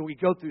 You know, we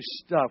go through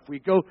stuff. We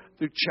go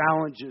through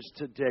challenges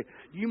today.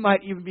 You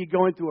might even be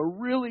going through a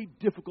really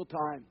difficult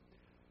time.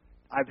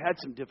 I've had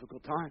some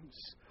difficult times.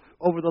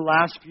 Over the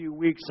last few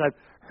weeks, I've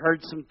heard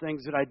some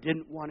things that I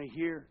didn't want to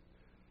hear.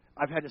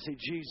 I've had to say,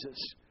 Jesus,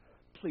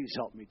 please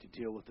help me to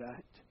deal with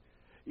that.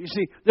 You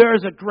see, there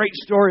is a great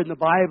story in the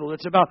Bible.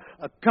 It's about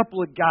a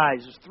couple of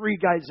guys. There's 3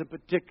 guys in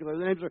particular.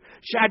 Their names are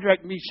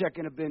Shadrach, Meshach,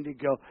 and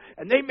Abednego.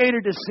 And they made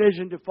a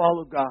decision to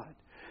follow God.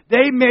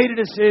 They made a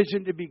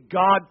decision to be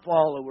God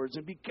followers.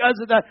 And because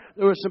of that,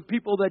 there were some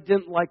people that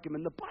didn't like Him.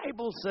 And the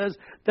Bible says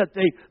that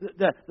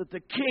the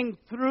king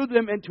threw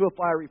them into a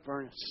fiery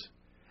furnace.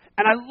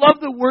 And I love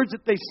the words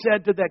that they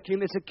said to that king.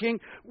 They said, King,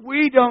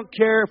 we don't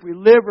care if we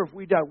live or if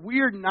we die.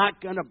 We're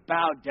not going to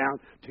bow down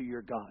to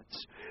your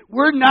gods.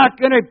 We're not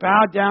going to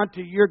bow down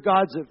to your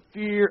gods of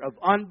fear, of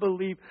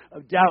unbelief,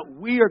 of doubt.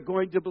 We are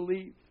going to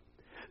believe.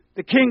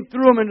 The king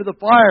threw him into the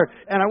fire.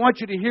 And I want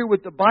you to hear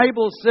what the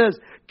Bible says.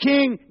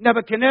 King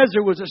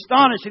Nebuchadnezzar was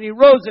astonished, and he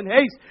rose in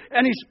haste,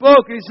 and he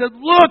spoke. And he said,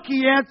 Look,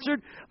 he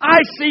answered, I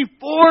see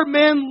 4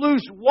 men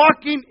loose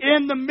walking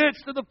in the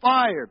midst of the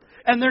fire.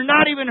 And they're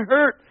not even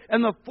hurt.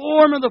 And the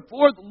form of the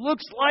 4th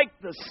looks like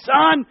the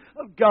Son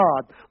of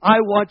God. I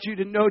want you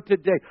to know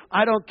today,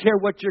 I don't care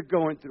what you're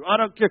going through. I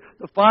don't care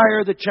the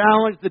fire, the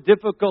challenge, the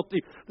difficulty.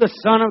 The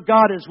Son of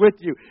God is with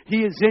you. He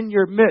is in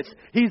your midst.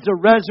 He's a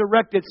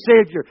resurrected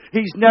Savior.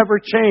 He's never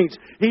changed.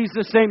 He's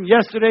the same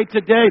yesterday,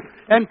 today,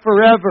 and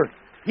forever.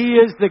 He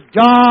is the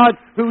God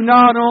who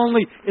not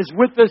only is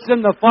with us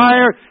in the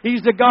fire,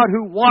 He's the God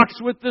who walks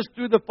with us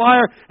through the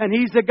fire, and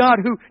He's the God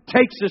who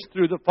takes us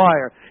through the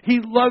fire. He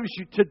loves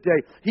you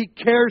today. He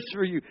cares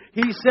for you.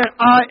 He said,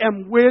 I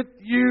am with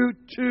you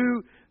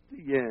to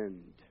the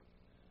end.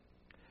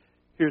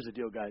 Here's the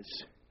deal, guys.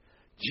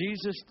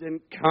 Jesus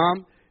didn't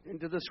come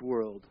into this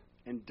world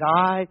and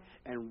die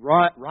and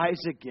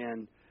rise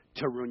again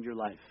to ruin your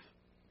life.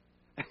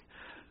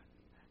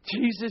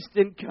 Jesus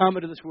didn't come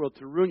into this world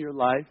to ruin your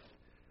life.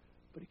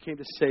 But He came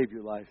to save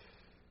your life.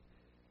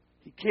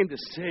 He came to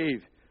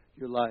save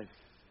your life.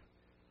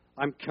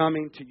 I'm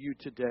coming to you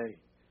today.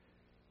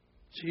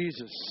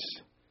 Jesus,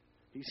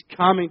 He's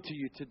coming to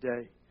you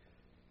today.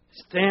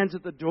 Stands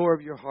at the door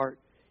of your heart,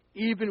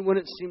 even when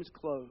it seems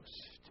closed.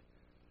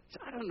 So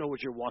I don't know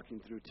what you're walking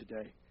through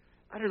today.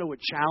 I don't know what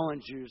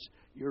challenges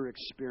you're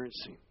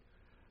experiencing.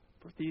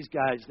 But these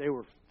guys, they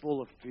were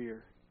full of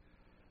fear.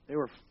 They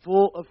were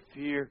full of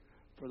fear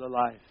for their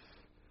life.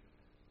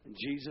 And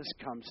Jesus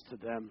comes to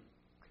them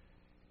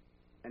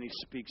and he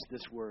speaks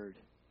this word,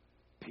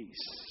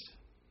 peace.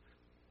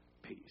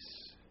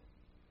 Peace.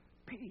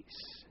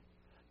 Peace.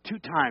 2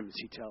 times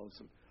he tells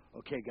them,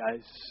 okay,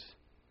 guys,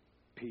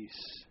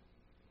 peace.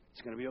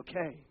 It's going to be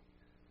okay.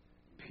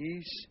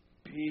 Peace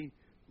be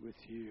with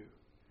you.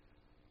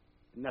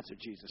 And that's what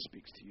Jesus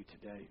speaks to you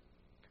today.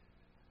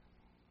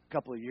 A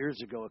couple of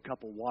years ago, a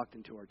couple walked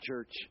into our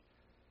church.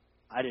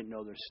 I didn't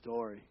know their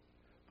story.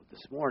 But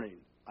this morning,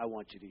 I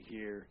want you to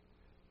hear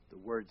the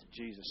words that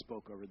Jesus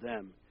spoke over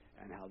them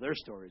and how their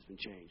story has been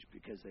changed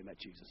because they met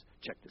Jesus.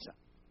 Check this out.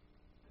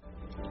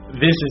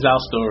 This is our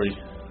story.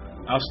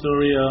 Our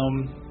story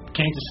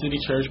came to City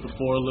Church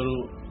before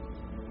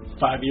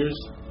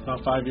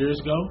about 5 years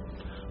ago.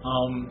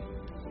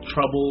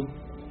 Troubled,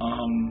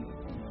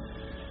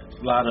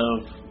 a lot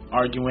of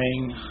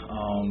arguing,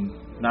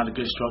 not a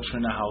good structure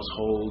in the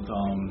household,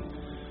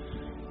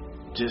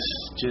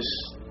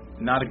 just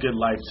not a good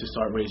life to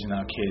start raising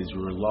our kids.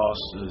 We were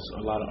lost. There's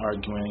a lot of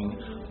arguing,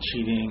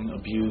 cheating,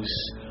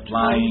 abuse,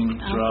 lying,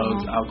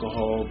 drugs,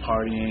 alcohol,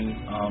 partying,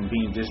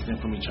 being distant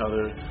from each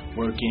other,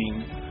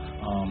 working.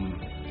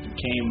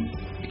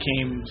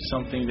 Became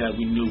something that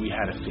we knew we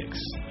had to fix.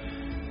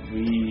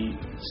 We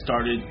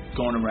started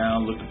going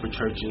around looking for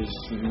churches.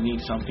 We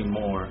need something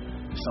more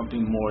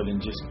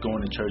than just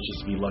going to church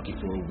just to be lucky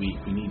for a week.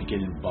 We need to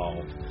get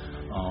involved.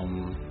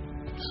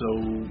 So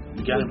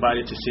we got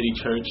invited to City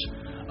Church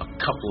a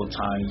couple of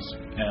times.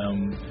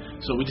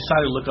 So we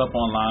decided to look up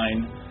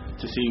online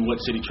to see what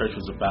City Church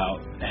was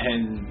about.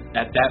 And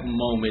at that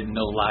moment,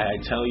 no lie, I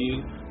tell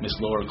you, Miss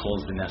Laura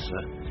calls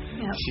Vanessa.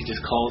 Yep. She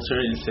just calls her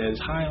and says,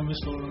 "Hi, I'm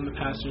Miss Laura, I'm the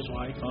pastor's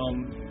wife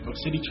of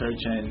City Church."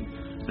 And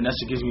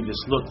Vanessa gives me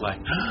this look like,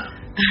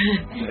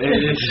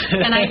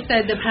 and I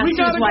said, "The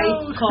pastor's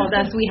wife called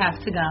us. We have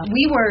to go."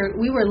 We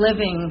were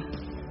living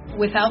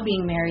without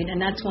being married,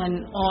 and that's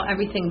when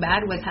everything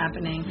bad was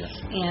happening, yes,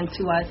 and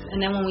to us.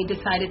 And then when we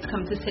decided to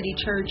come to City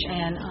Church,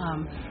 and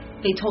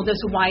they told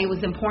us why it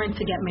was important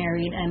to get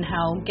married and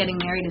how getting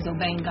married is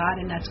obeying God,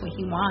 and that's what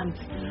He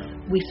wants. Yeah.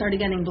 We started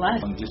getting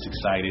blessed. I'm just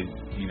excited,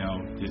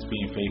 just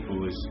being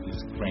faithful is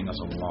bringing us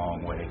a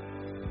long way.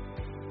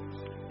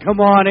 Come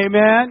on,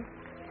 amen.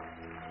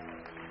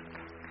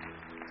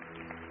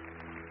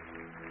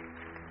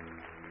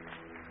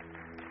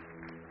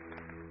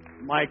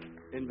 Mike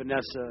and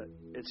Vanessa,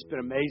 it's been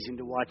amazing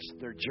to watch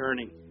their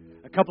journey.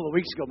 A couple of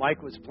weeks ago,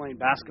 Mike was playing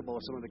basketball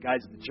with some of the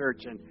guys at the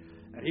church, and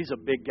he's a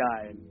big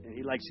guy, and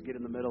he likes to get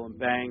in the middle and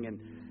bang, and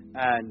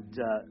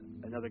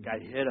another guy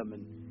hit him,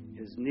 and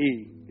his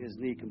knee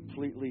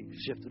completely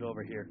shifted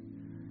over here.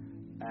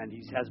 And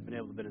he hasn't been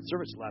able to be in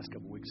service the last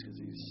couple of weeks because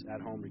he's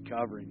at home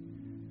recovering.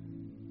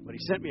 But he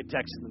sent me a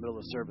text in the middle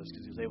of service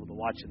because he was able to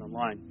watch it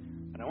online.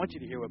 And I want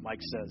you to hear what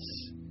Mike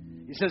says.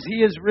 He says,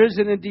 "He has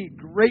risen indeed.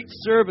 Great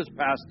service,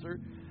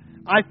 Pastor.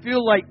 I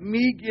feel like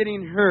me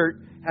getting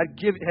hurt has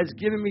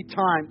given me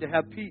time to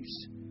have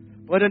peace.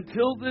 But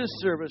until this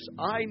service,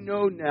 I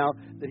know now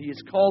that He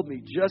has called me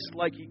just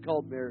like He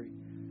called Mary.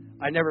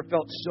 I never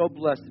felt so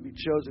blessed to be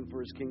chosen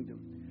for His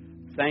kingdom.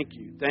 Thank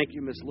you. Thank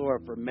you, Miss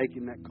Laura, for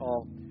making that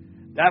call.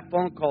 That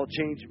phone call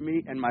changed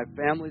me and my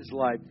family's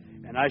life,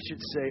 and I should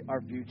say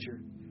our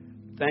future.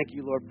 Thank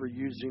you, Lord, for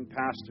using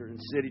Pastor and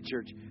City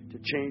Church to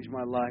change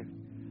my life.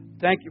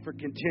 Thank you for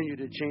continuing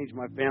to change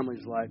my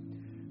family's life.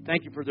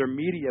 Thank you for their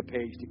media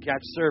page to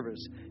catch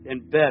service in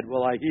bed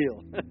while I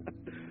heal.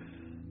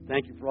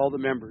 Thank you for all the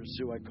members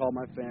who I call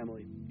my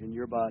family in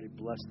your body.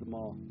 Bless them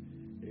all.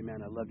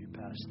 Amen. I love you,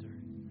 Pastor."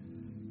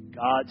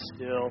 God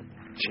still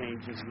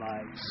changes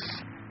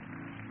lives.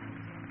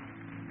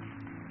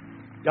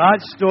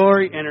 God's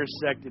story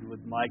intersected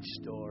with Mike's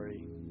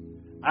story.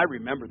 I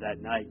remember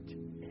that night.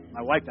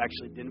 My wife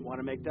actually didn't want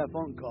to make that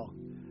phone call.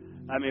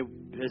 I mean,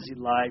 busy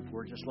life.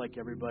 We're just like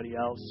everybody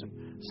else. And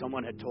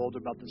someone had told her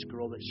about this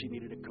girl that she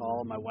needed to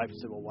call. My wife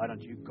said, "Well, why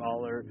don't you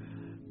call her?"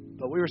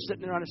 But we were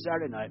sitting there on a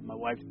Saturday night. And my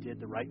wife did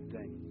the right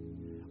thing.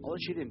 Although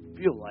she didn't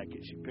feel like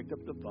it, she picked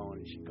up the phone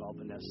and she called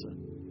Vanessa.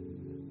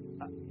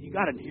 You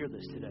got to hear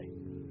this today.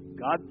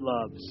 God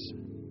loves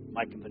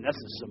Mike and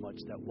Vanessa so much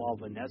that while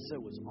Vanessa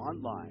was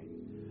online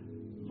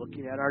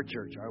looking at our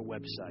church, our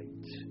website,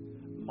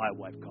 my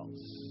wife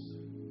calls.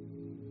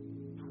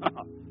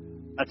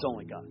 That's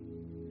only God.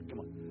 Come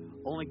on.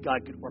 Only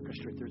God could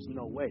orchestrate. There's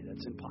no way.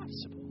 That's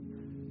impossible.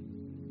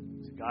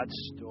 So God's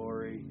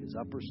story, His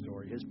upper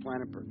story, His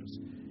plan and purpose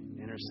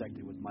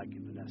intersected with Mike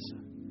and Vanessa.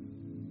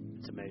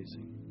 It's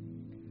amazing.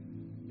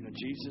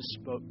 Jesus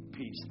spoke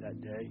peace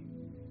that day.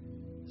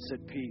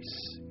 Said,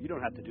 "Peace. You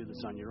don't have to do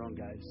this on your own,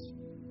 guys."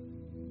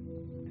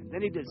 And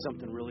then He did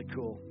something really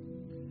cool.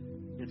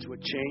 It's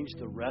what changed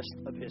the rest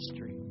of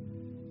history.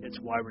 It's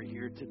why we're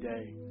here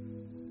today.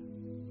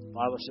 The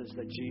Bible says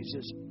that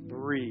Jesus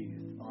breathed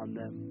on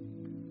them.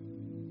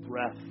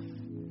 Breath.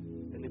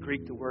 In the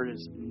Greek, the word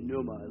is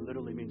pneuma. It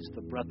literally means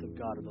the breath of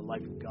God or the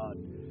life of God.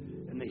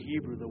 In the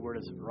Hebrew, the word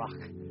is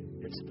ruach.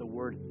 It's the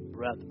word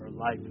breath or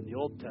life. In the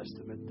Old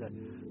Testament, that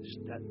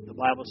the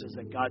Bible says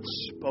that God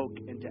spoke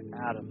into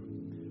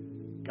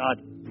Adam.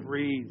 God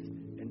breathed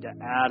into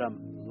Adam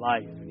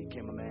life, and he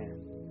became a man.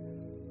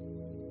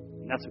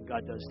 And that's what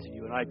God does to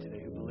you and I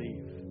today who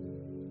believe.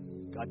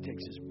 God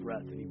takes His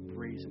breath and He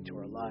breathes into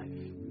our life.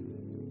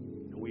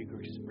 And we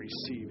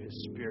receive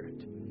His Spirit,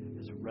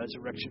 His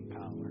resurrection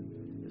power,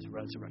 His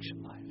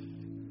resurrection life.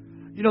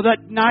 You know,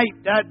 that night,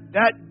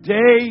 that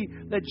day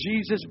that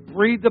Jesus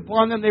breathed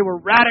upon them, they were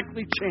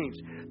radically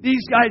changed.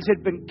 These guys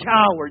had been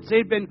cowards.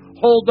 They'd been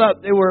holed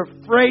up. They were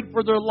afraid for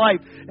their life.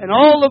 And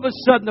all of a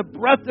sudden, the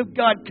breath of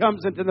God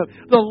comes into them.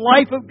 The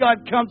life of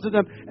God comes to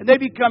them. And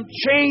they become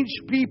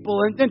changed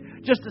people. And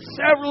then just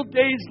several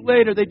days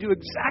later, they do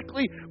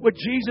exactly what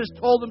Jesus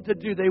told them to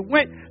do. They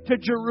went to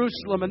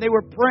Jerusalem and they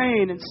were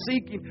praying and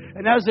seeking.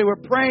 And as they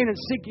were praying and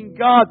seeking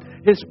God,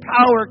 His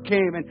power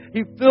came and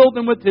He filled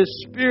them with His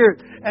Spirit.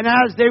 And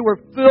as they were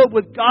filled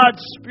with God's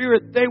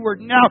Spirit, they were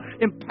now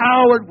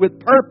empowered with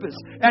purpose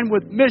and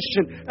with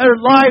mission. Their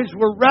lives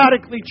were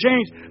radically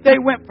changed. They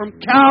went from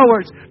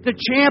cowards to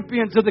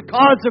champions of the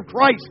cause of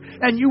Christ.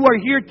 And you are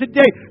here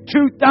today,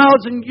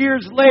 2,000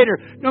 years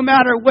later, no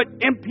matter what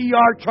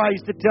NPR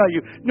tries to tell you,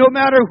 no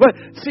matter what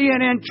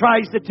CNN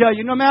tries to tell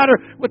you, no matter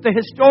what the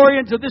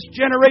historians of this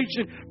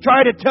generation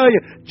try to tell you,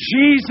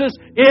 Jesus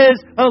is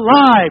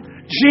alive.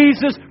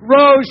 Jesus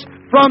rose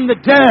from the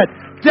dead.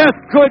 Death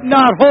could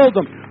not hold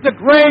Him. The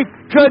grave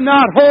could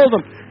not hold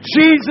Him.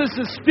 Jesus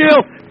is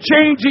still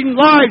changing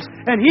lives,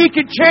 and He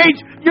can change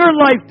your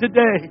life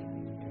today.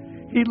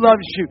 He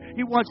loves you.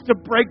 He wants to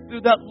break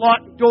through that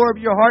locked door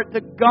of your heart,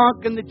 the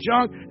gunk and the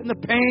junk and the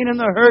pain and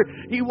the hurt.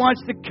 He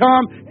wants to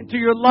come into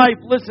your life.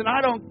 Listen,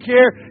 I don't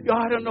care.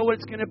 I don't know what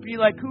it's going to be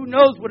like. Who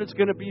knows what it's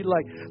going to be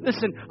like?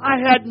 Listen, I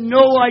had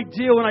no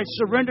idea when I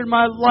surrendered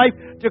my life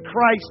to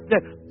Christ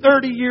that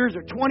 30 years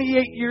or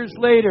 28 years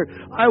later,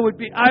 I would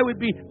be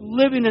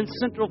living in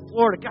Central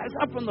Florida. Guys,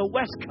 I'm from the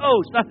West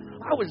Coast.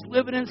 I was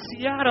living in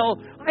Seattle.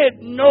 I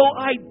had no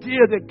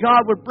idea that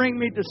God would bring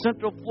me to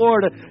Central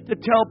Florida to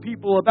tell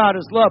people about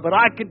His love. But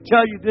I can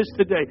tell you this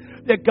today,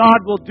 that God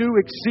will do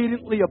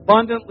exceedingly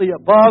abundantly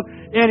above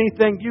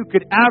anything you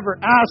could ever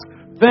ask,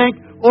 think,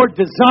 or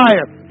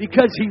desire,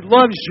 because He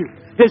loves you.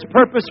 His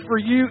purpose for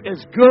you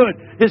is good.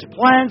 His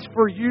plans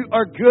for you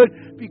are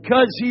good,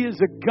 because He is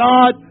a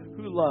God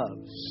who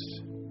loves.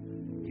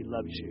 He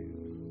loves you.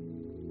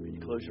 Will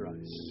you close your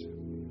eyes?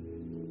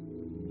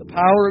 The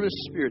power of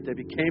His Spirit, they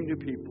became new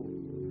people.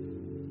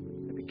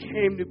 They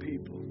became new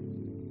people.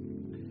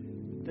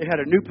 They had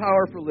a new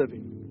power for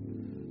living.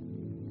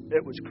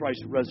 It was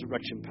Christ's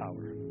resurrection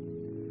power.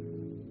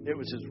 It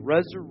was His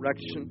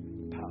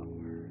resurrection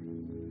power.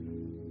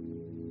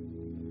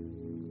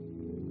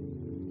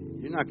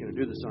 You're not going to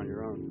do this on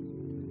your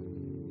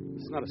own.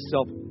 This is not a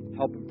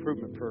self-help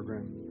improvement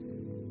program.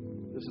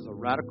 This is a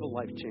radical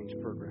life change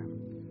program.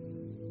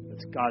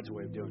 It's God's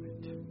way of doing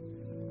it.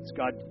 It's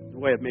God's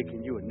way of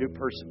making you a new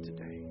person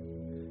today.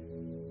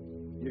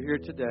 You're here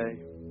today.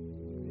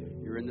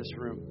 You're in this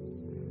room.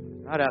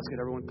 I'd ask that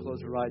everyone close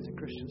their eyes. And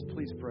Christians,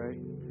 please pray.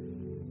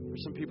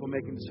 There's some people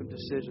making some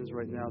decisions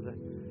right now that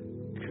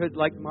could,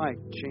 like Mike,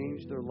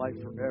 change their life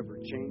forever,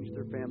 change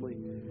their family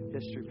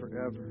history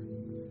forever.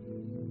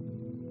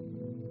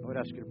 I would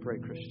ask you to pray,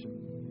 Christian.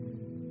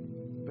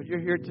 But you're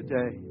here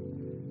today,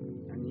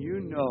 and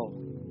you know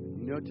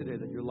today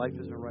that your life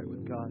isn't right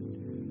with God.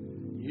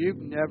 You've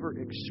never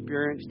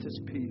experienced His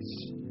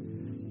peace.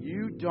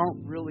 You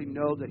don't really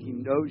know that He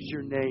knows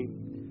your name.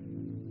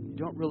 You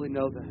don't really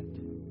know that.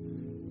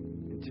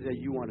 And today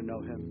you want to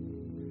know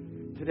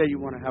Him. Today you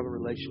want to have a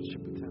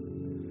relationship with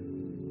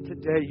Him.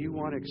 Today you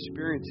want to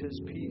experience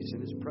His peace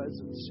and His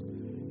presence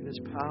and His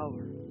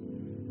power.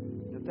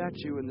 And if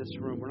that's you in this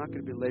room, we're not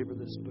going to belabor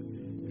this, but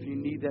if you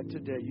need that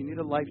today, you need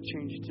a life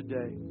change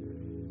today,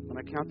 when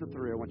I count to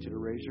 3, I want you to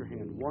raise your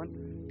hand. 1,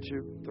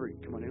 2, 3.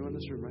 Come on, anyone in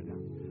this room right now?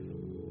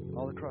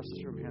 All across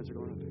this room, hands are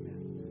going up. Amen.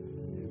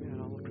 Amen.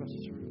 All across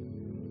this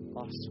room.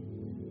 Awesome.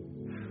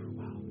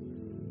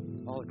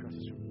 Wow. All across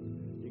this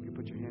room. You can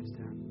put your hands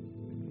down.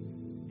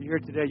 You're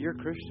here today. You're a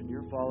Christian.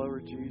 You're a follower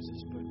of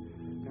Jesus. But,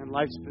 man,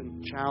 life's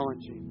been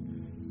challenging.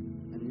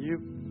 And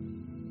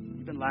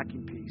you've been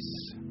lacking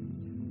peace.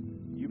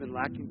 You've been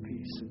lacking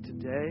peace. And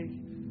today,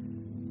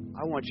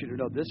 I want you to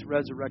know this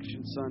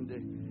Resurrection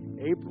Sunday,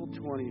 April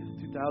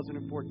 20th,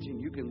 2014,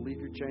 you can leave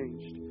here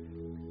changed.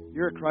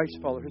 You're a Christ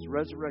follower. His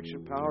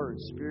resurrection power and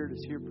Spirit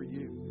is here for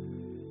you.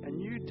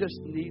 And you just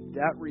need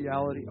that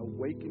reality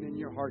awakened in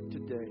your heart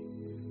today.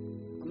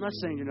 I'm not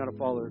saying you're not a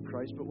follower of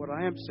Christ, but what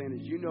I am saying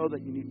is you know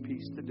that you need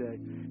peace today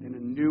in a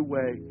new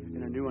way,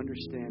 in a new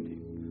understanding.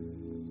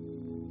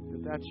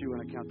 If that's you,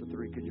 when I count to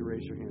 3, could you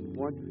raise your hand?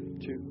 1,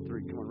 2,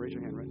 3. Come on, raise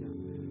your hand right now.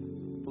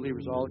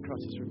 Believers all across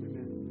this room,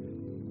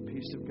 amen. The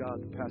peace of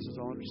God that passes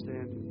all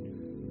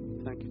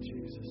understanding. Thank you,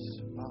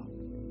 Jesus. Wow.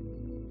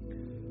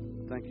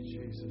 Thank you,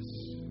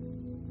 Jesus.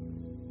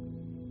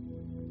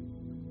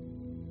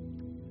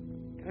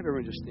 Can I have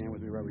everyone just stand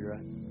with me right where you're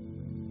at?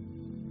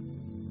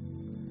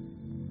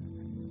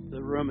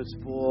 The room is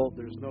full.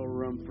 There's no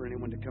room for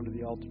anyone to come to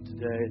the altar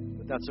today,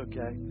 but that's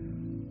okay.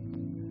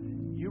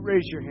 You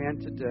raise your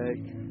hand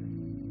today,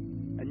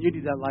 and you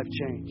need that life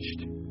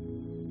changed.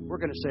 We're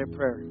going to say a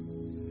prayer.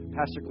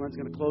 Pastor Glenn's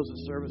going to close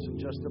the service in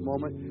just a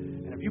moment.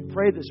 And if you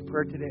pray this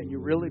prayer today and you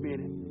really mean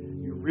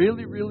it, you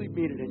really, really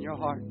mean it in your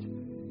heart,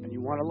 and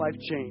you want a life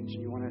change,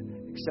 and you want to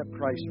accept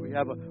Christ, we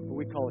have what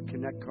we call a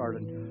Connect card.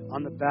 And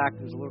on the back,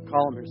 there's a little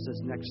column here that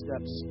says Next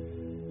Steps.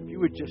 If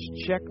you would just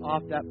check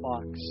off that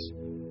box,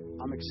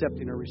 I'm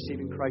accepting or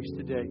receiving Christ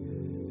today.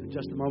 In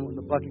just a moment, when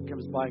the bucket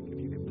comes by,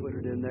 if you could put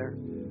it in there,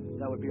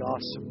 that would be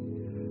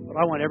awesome. But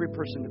I want every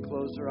person to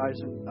close their eyes.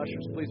 And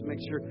ushers, please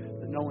make sure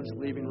that no one's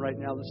leaving right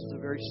now. This is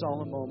a very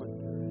solemn moment.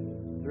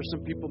 There's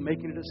some people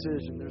making a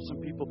decision. There's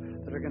some people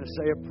that are going to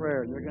say a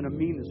prayer, and they're going to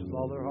mean this with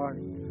all their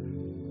heart.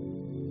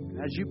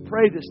 And as you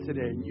pray this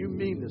today, and you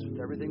mean this with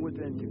everything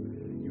within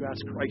you, you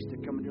ask Christ to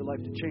come in your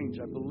life to change.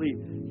 I believe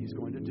He's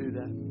going to do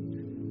that.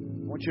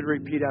 I want you to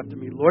repeat after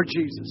me. Lord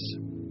Jesus,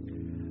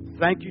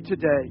 thank you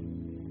today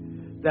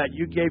that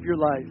you gave your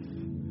life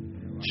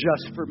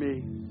just for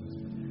me.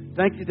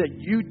 Thank you that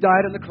you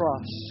died on the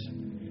cross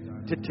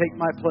to take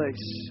my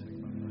place.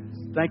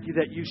 Thank you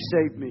that you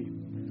saved me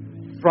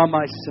from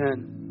my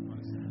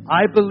sin.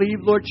 I believe,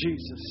 Lord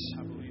Jesus,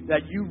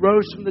 that you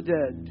rose from the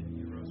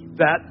dead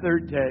that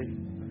third day.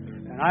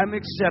 And I'm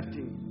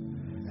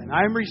accepting and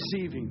I'm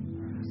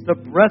receiving the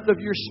breath of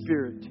your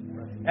Spirit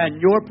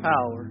and your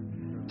power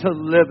to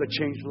live a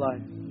changed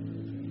life.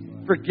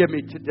 Forgive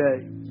me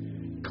today.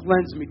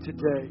 Cleanse me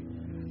today.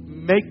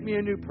 Make me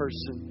a new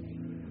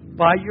person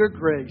by your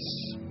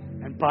grace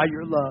and by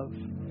your love.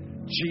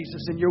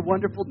 Jesus, in your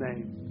wonderful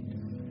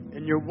name.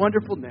 In your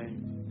wonderful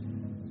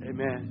name.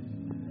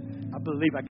 Amen. I believe I